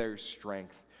be their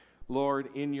strength. Lord,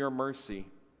 in your mercy.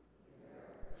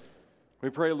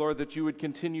 We pray, Lord, that you would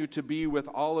continue to be with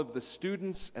all of the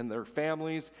students and their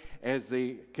families as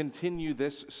they continue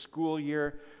this school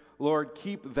year. Lord,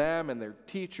 keep them and their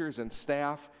teachers and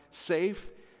staff safe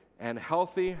and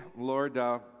healthy. Lord,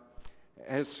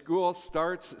 as school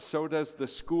starts, so does the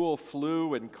school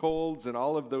flu and colds and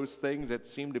all of those things that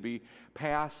seem to be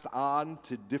passed on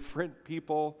to different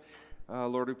people.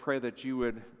 Lord, we pray that you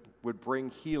would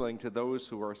bring healing to those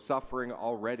who are suffering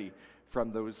already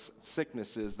from those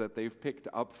sicknesses that they've picked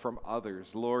up from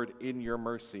others. Lord, in your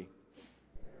mercy.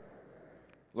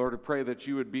 Lord, we pray that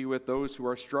you would be with those who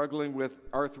are struggling with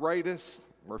arthritis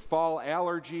or fall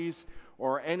allergies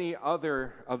or any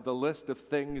other of the list of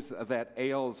things that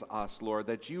ails us, Lord,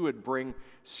 that you would bring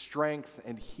strength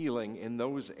and healing in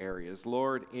those areas,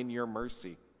 Lord, in your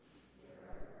mercy.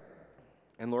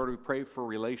 And Lord, we pray for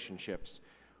relationships.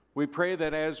 We pray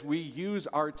that as we use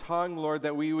our tongue, Lord,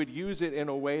 that we would use it in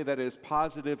a way that is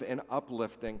positive and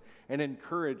uplifting and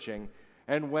encouraging.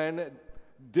 And when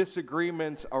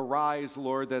disagreements arise,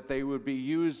 Lord, that they would be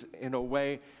used in a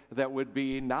way that would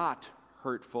be not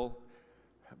hurtful,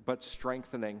 but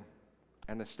strengthening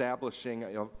and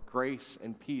establishing of grace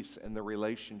and peace in the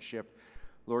relationship.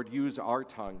 Lord, use our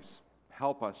tongues.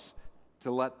 Help us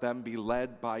to let them be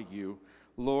led by you.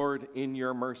 Lord, in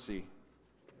your mercy.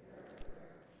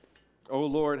 O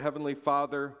Lord, Heavenly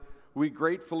Father, we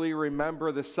gratefully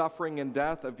remember the suffering and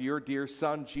death of your dear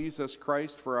Son, Jesus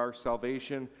Christ, for our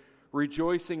salvation.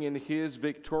 Rejoicing in his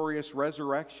victorious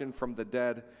resurrection from the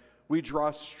dead, we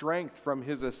draw strength from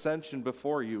his ascension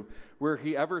before you, where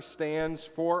he ever stands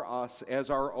for us as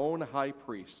our own high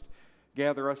priest.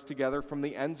 Gather us together from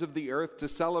the ends of the earth to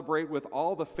celebrate with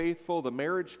all the faithful the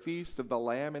marriage feast of the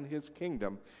Lamb in his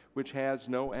kingdom, which has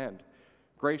no end.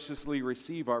 Graciously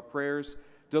receive our prayers,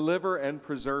 deliver and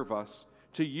preserve us.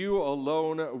 To you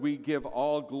alone we give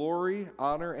all glory,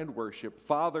 honor, and worship,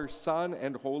 Father, Son,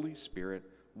 and Holy Spirit,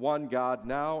 one God,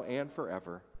 now and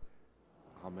forever.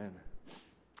 Amen.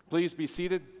 Please be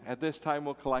seated. At this time,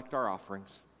 we'll collect our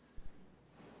offerings.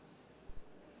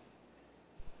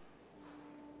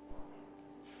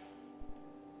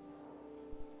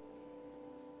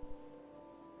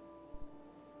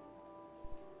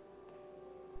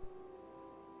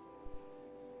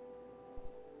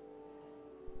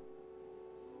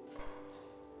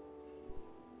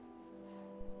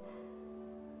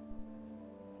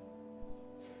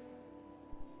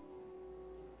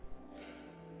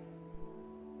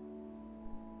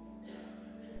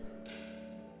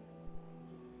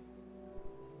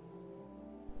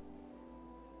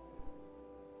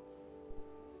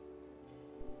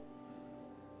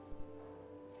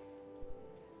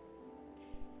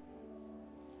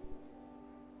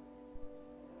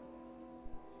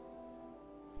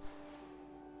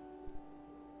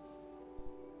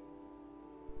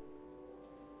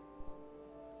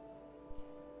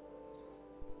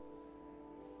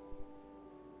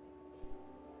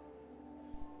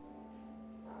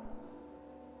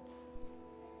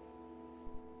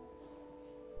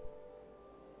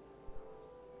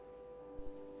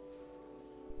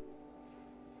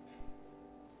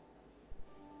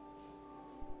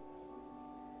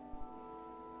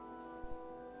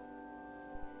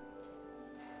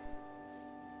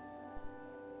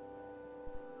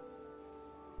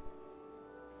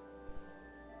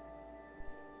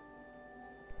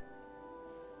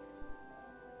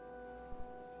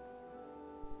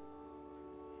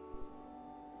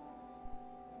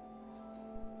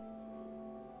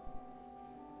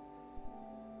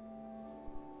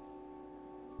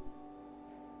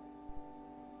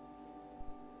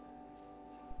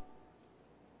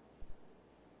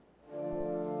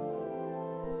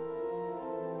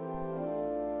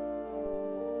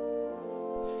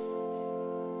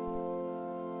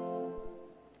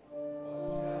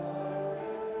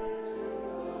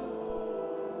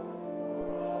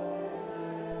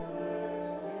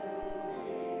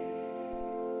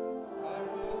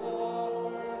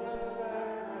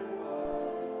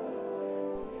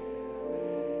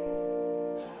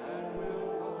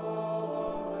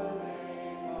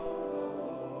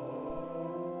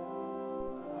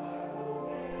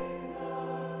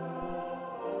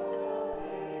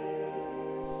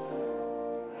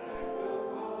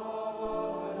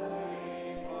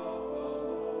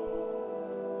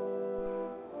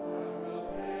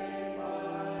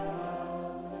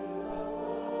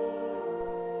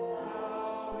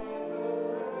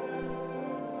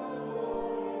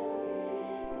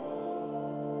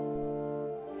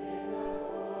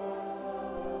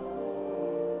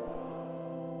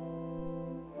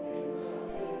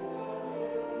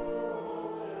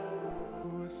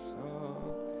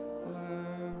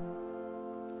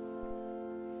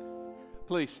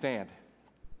 Please stand.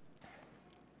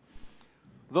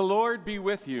 The Lord be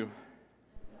with you.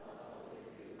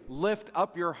 Lift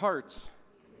up your hearts.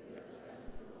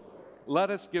 Let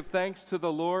us give thanks to the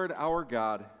Lord our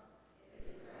God.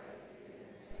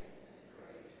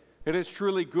 It is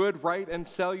truly good, right, and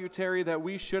salutary that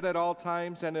we should at all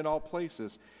times and in all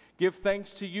places give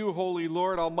thanks to you, Holy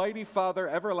Lord, Almighty Father,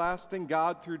 everlasting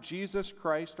God, through Jesus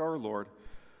Christ our Lord,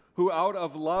 who out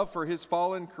of love for his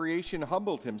fallen creation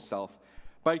humbled himself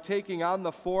by taking on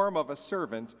the form of a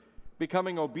servant,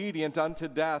 becoming obedient unto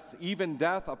death, even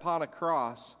death upon a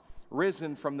cross.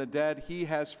 Risen from the dead, he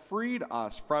has freed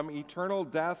us from eternal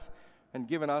death and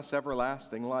given us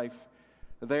everlasting life.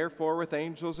 Therefore, with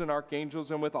angels and archangels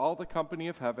and with all the company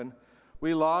of heaven,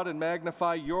 we laud and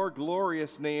magnify your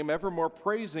glorious name, evermore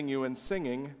praising you and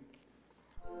singing,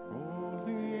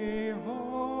 Holy,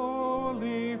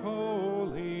 holy,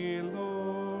 holy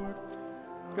Lord,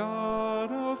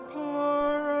 God of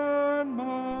power and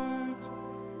might,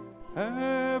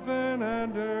 heaven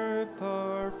and earth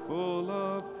are full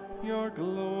of your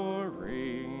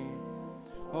glory.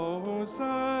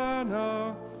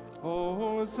 Hosanna,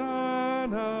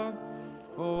 Hosanna,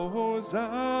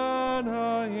 Hosanna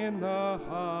in the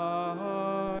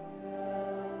high.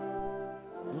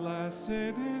 Blessed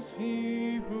is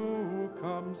he who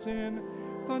comes in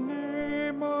the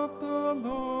name of the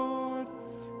Lord.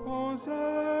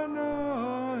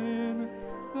 Hosanna in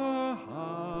the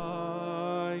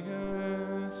highest.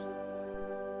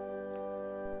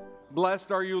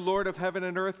 Blessed are you, Lord of heaven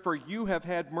and earth, for you have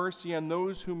had mercy on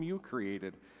those whom you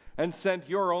created, and sent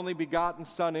your only begotten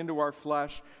Son into our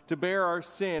flesh to bear our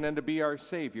sin and to be our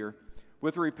Savior.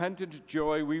 With repentant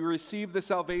joy, we receive the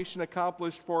salvation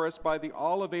accomplished for us by the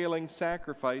all-availing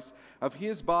sacrifice of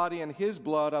his body and his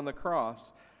blood on the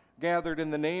cross. Gathered in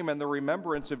the name and the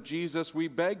remembrance of Jesus, we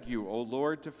beg you, O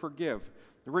Lord, to forgive,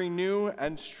 renew,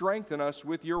 and strengthen us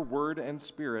with your word and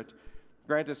spirit.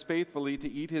 Grant us faithfully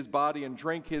to eat his body and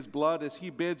drink his blood as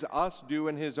he bids us do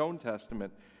in his own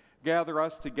testament. Gather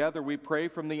us together, we pray,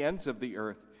 from the ends of the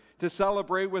earth, to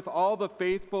celebrate with all the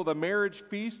faithful the marriage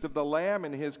feast of the Lamb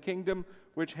in his kingdom,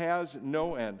 which has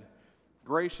no end.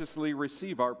 Graciously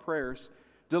receive our prayers.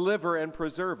 Deliver and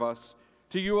preserve us.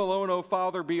 To you alone, O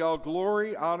Father, be all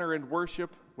glory, honor, and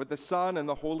worship, with the Son and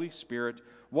the Holy Spirit,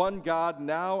 one God,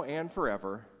 now and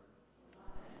forever.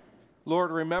 Lord,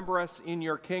 remember us in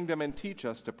your kingdom and teach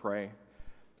us to pray.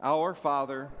 Our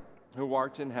Father, who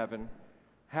art in heaven,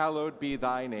 hallowed be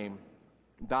thy name.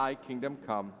 Thy kingdom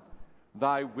come.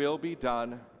 Thy will be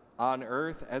done on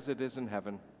earth as it is in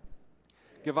heaven.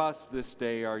 Give us this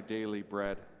day our daily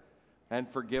bread, and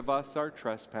forgive us our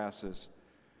trespasses,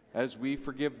 as we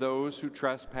forgive those who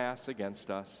trespass against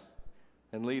us.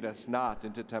 And lead us not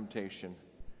into temptation,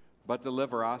 but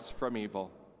deliver us from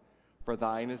evil. For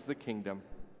thine is the kingdom,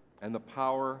 and the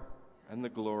power, and the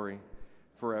glory,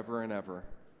 forever and ever.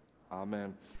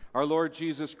 Amen. Our Lord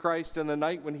Jesus Christ, in the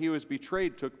night when he was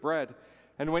betrayed, took bread,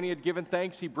 and when he had given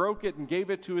thanks, he broke it and gave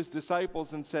it to his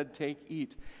disciples and said, Take,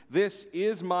 eat. This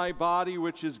is my body,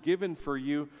 which is given for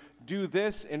you. Do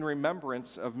this in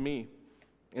remembrance of me.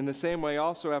 In the same way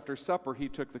also after supper he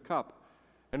took the cup.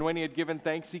 And when he had given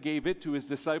thanks, he gave it to his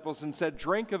disciples and said,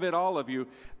 Drink of it, all of you.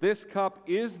 This cup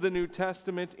is the New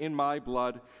Testament in my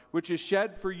blood, which is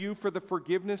shed for you for the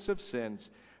forgiveness of sins.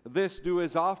 This do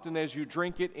as often as you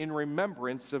drink it in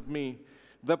remembrance of me.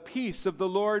 The peace of the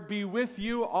Lord be with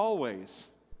you always.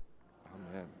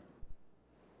 Amen.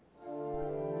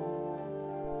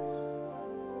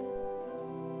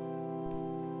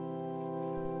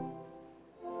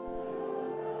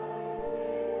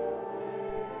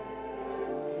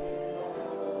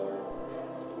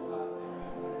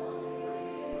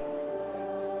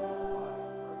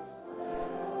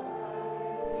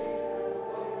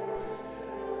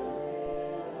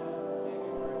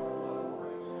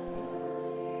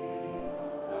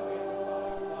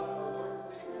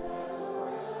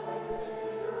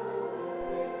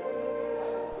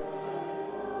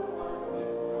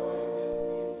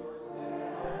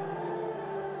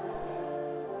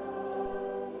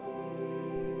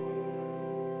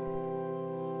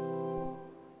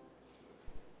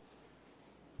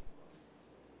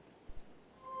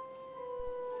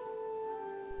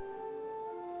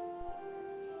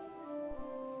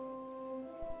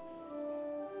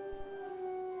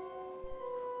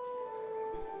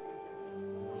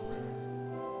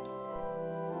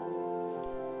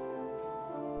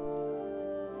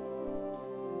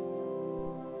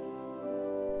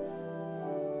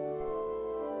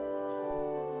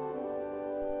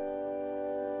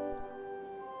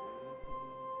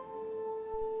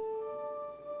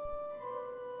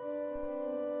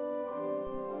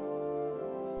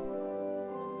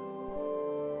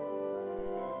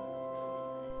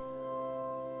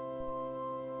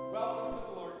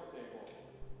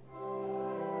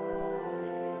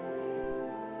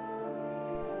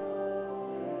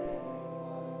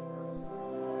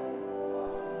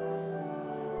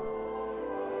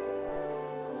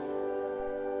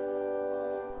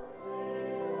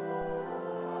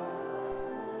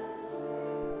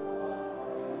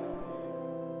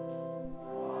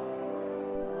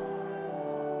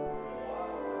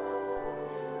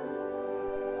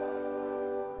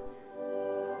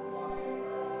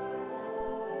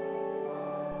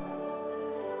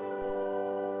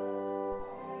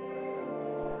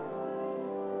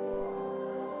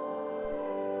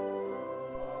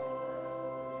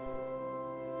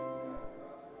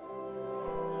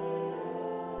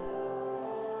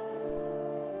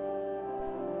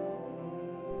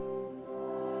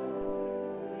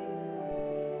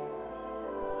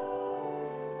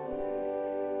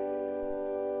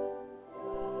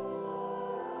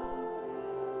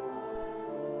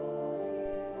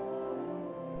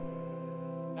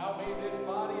 Now may this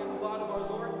body and blood of our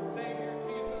Lord and Savior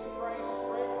Jesus Christ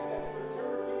strengthen and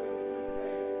preserve you in true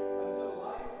faith unto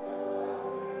life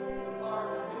everlasting.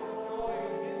 Depart in his joy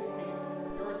and his peace.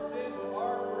 Your sins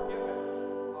are forgiven.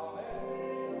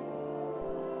 Amen.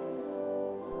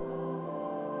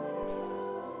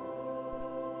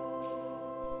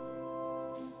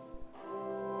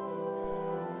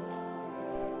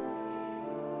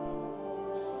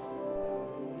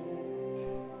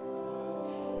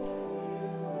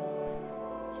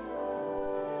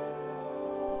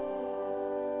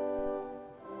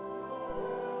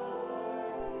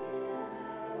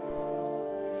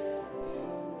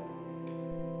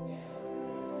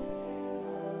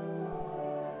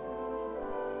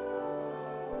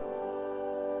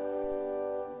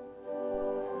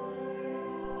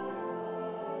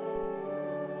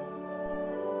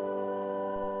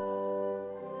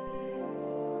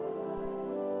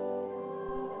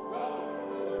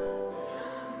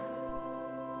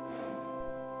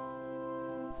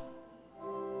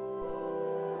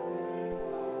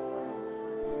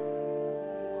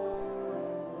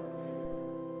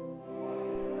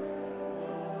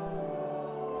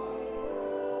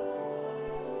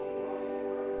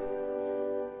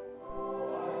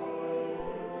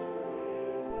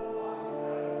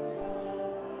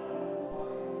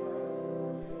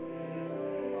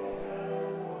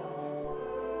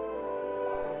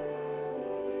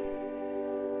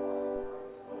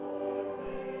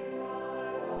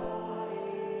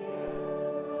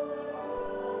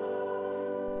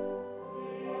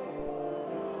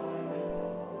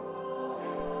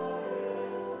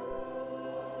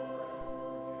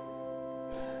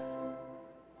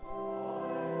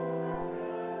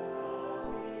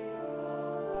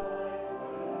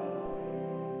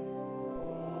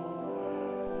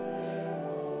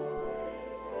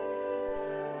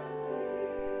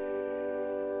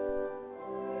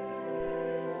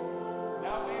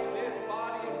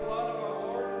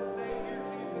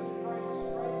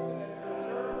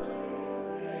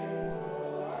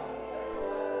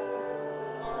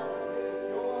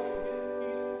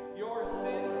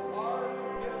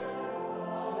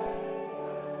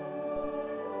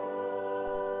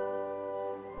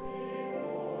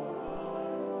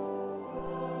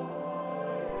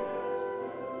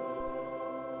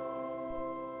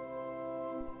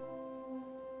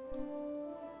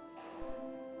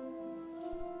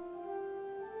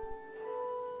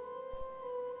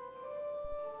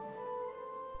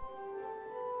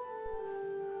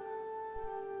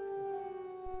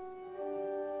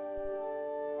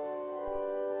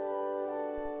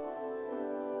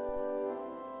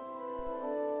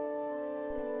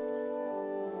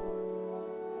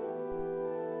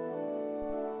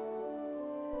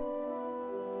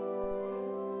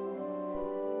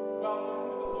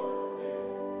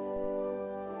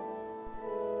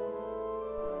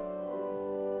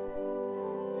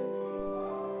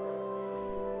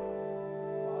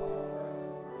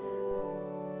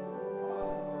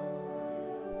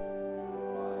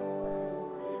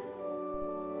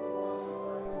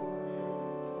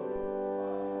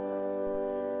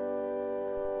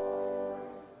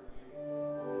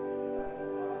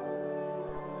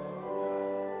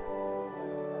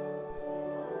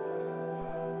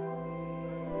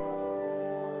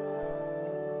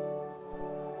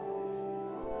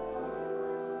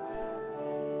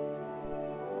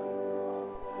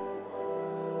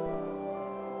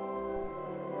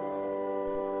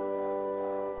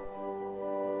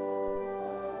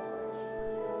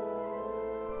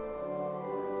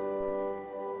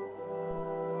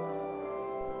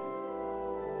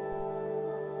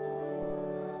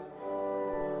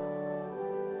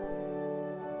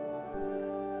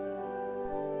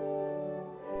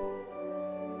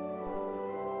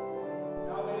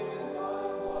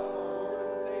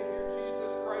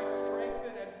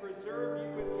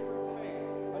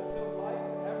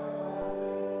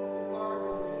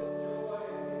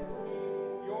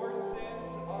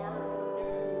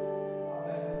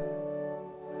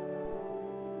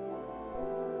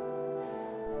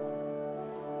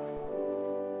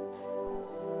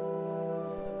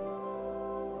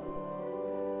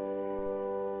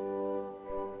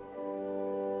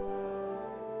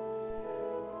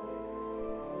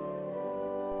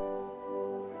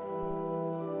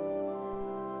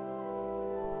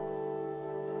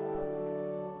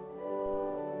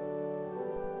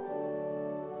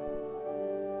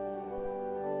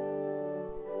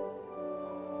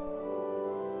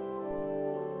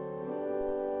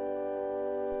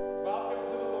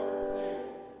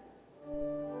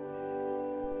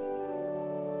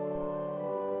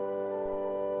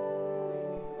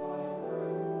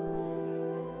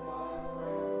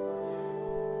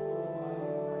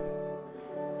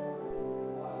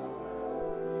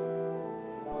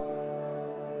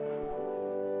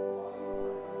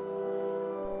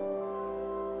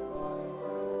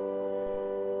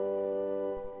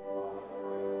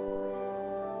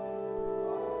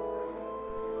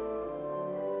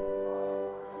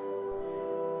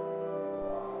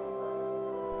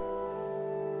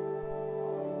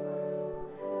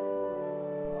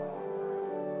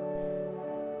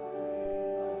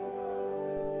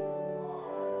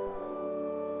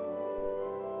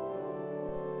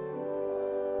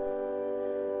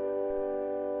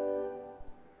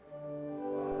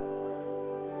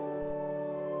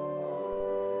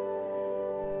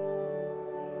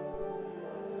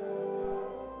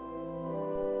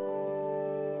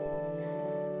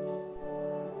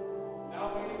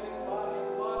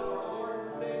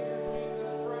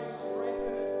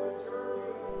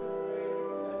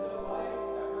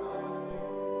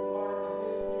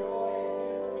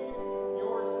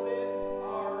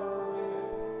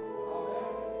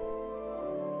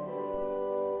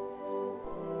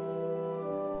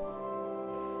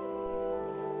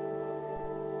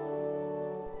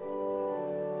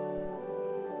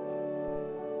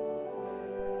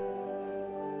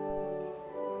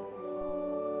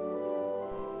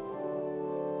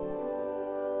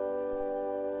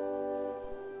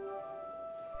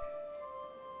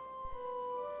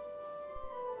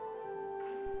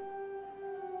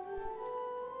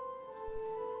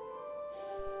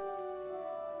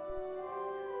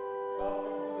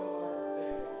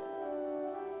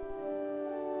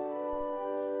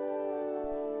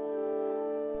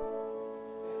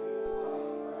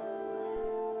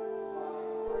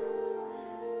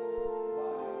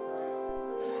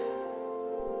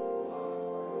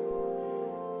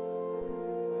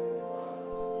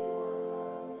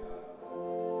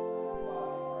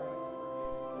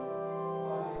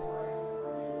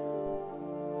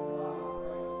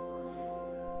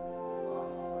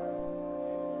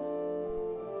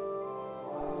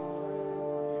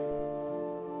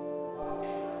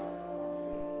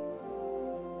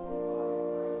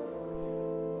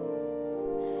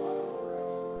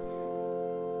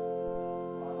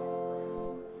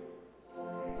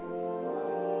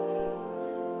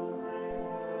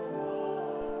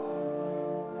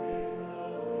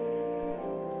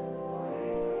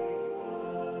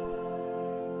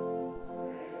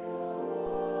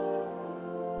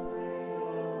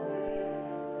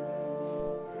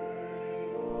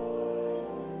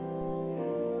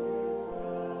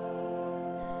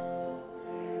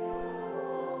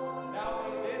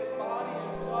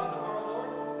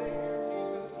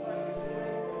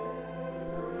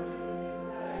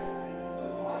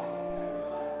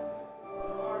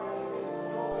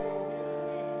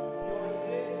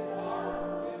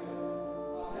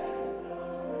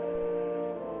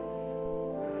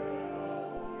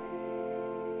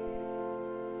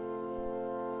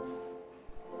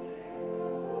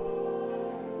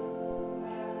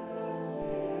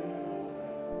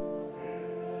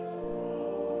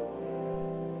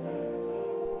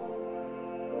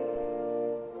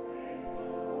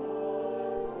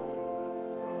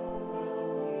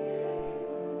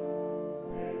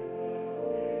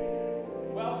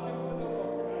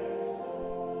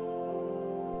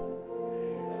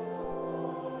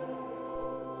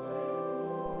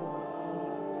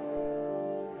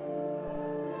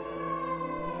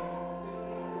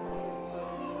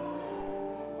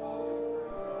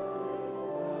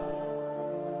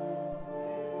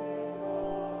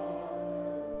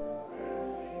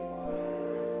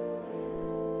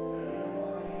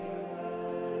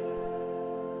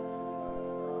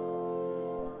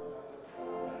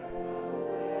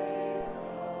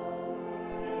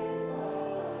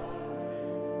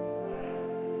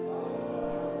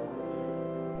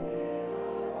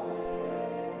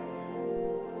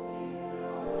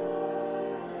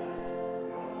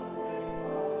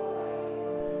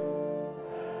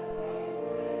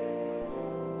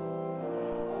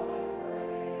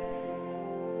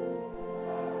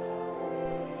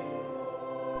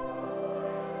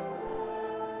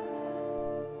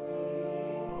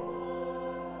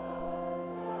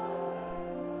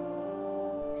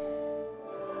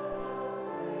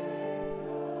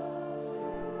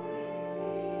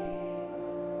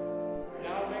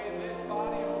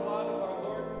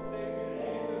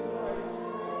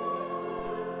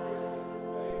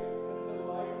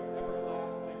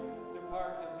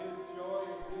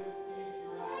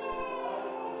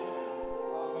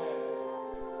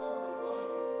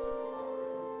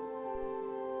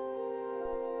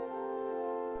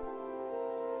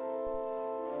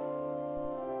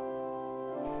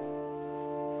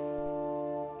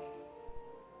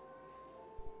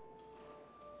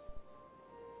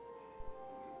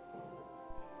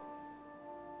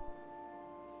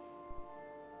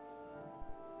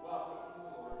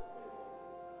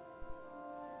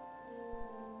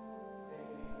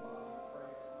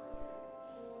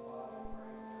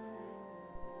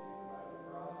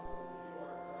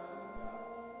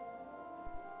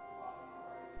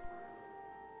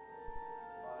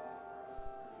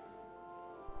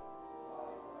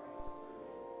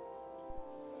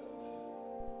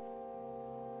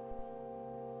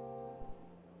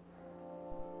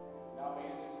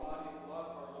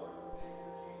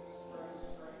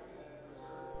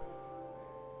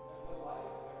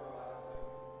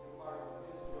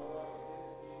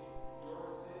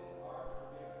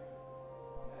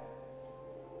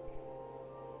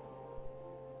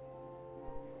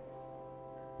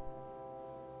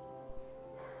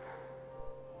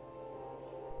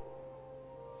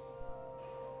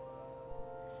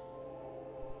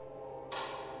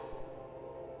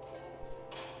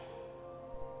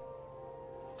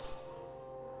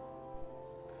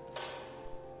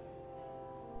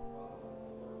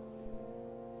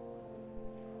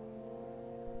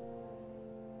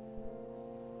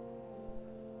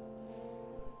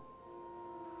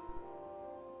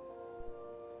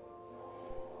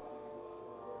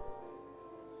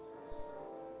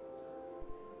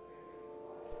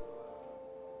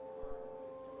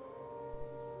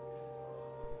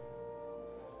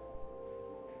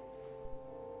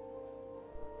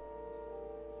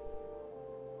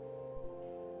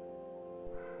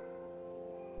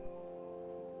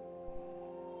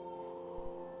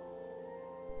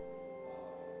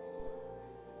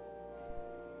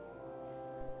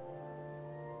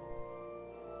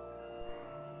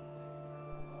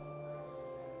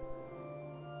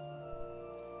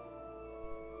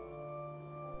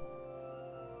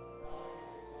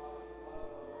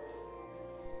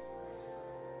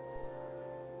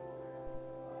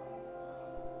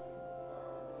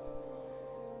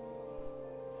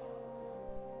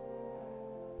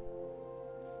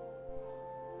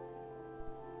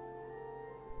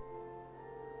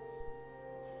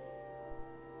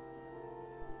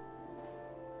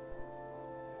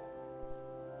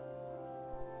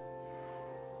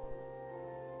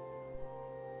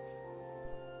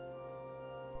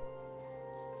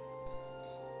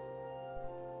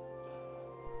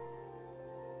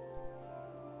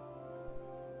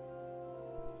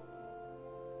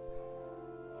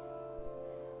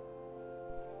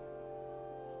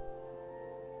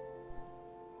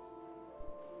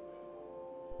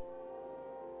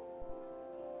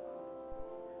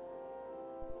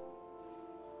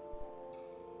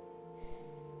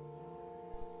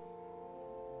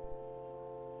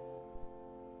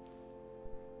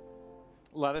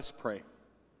 Let us pray.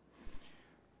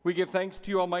 We give thanks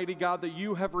to you, Almighty God, that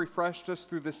you have refreshed us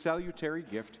through this salutary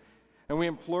gift, and we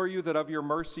implore you that of your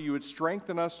mercy you would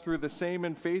strengthen us through the same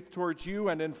in faith towards you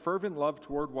and in fervent love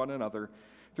toward one another.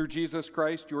 Through Jesus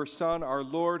Christ, your Son, our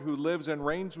Lord, who lives and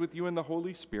reigns with you in the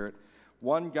Holy Spirit,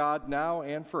 one God, now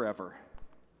and forever.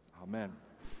 Amen.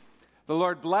 The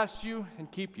Lord bless you and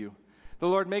keep you. The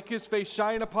Lord make his face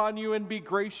shine upon you and be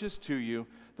gracious to you.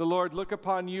 The Lord look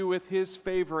upon you with his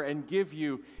favor and give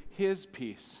you his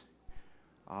peace.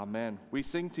 Amen. We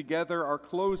sing together our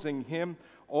closing hymn,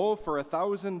 "Oh, for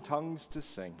 1,000 tongues to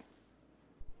sing."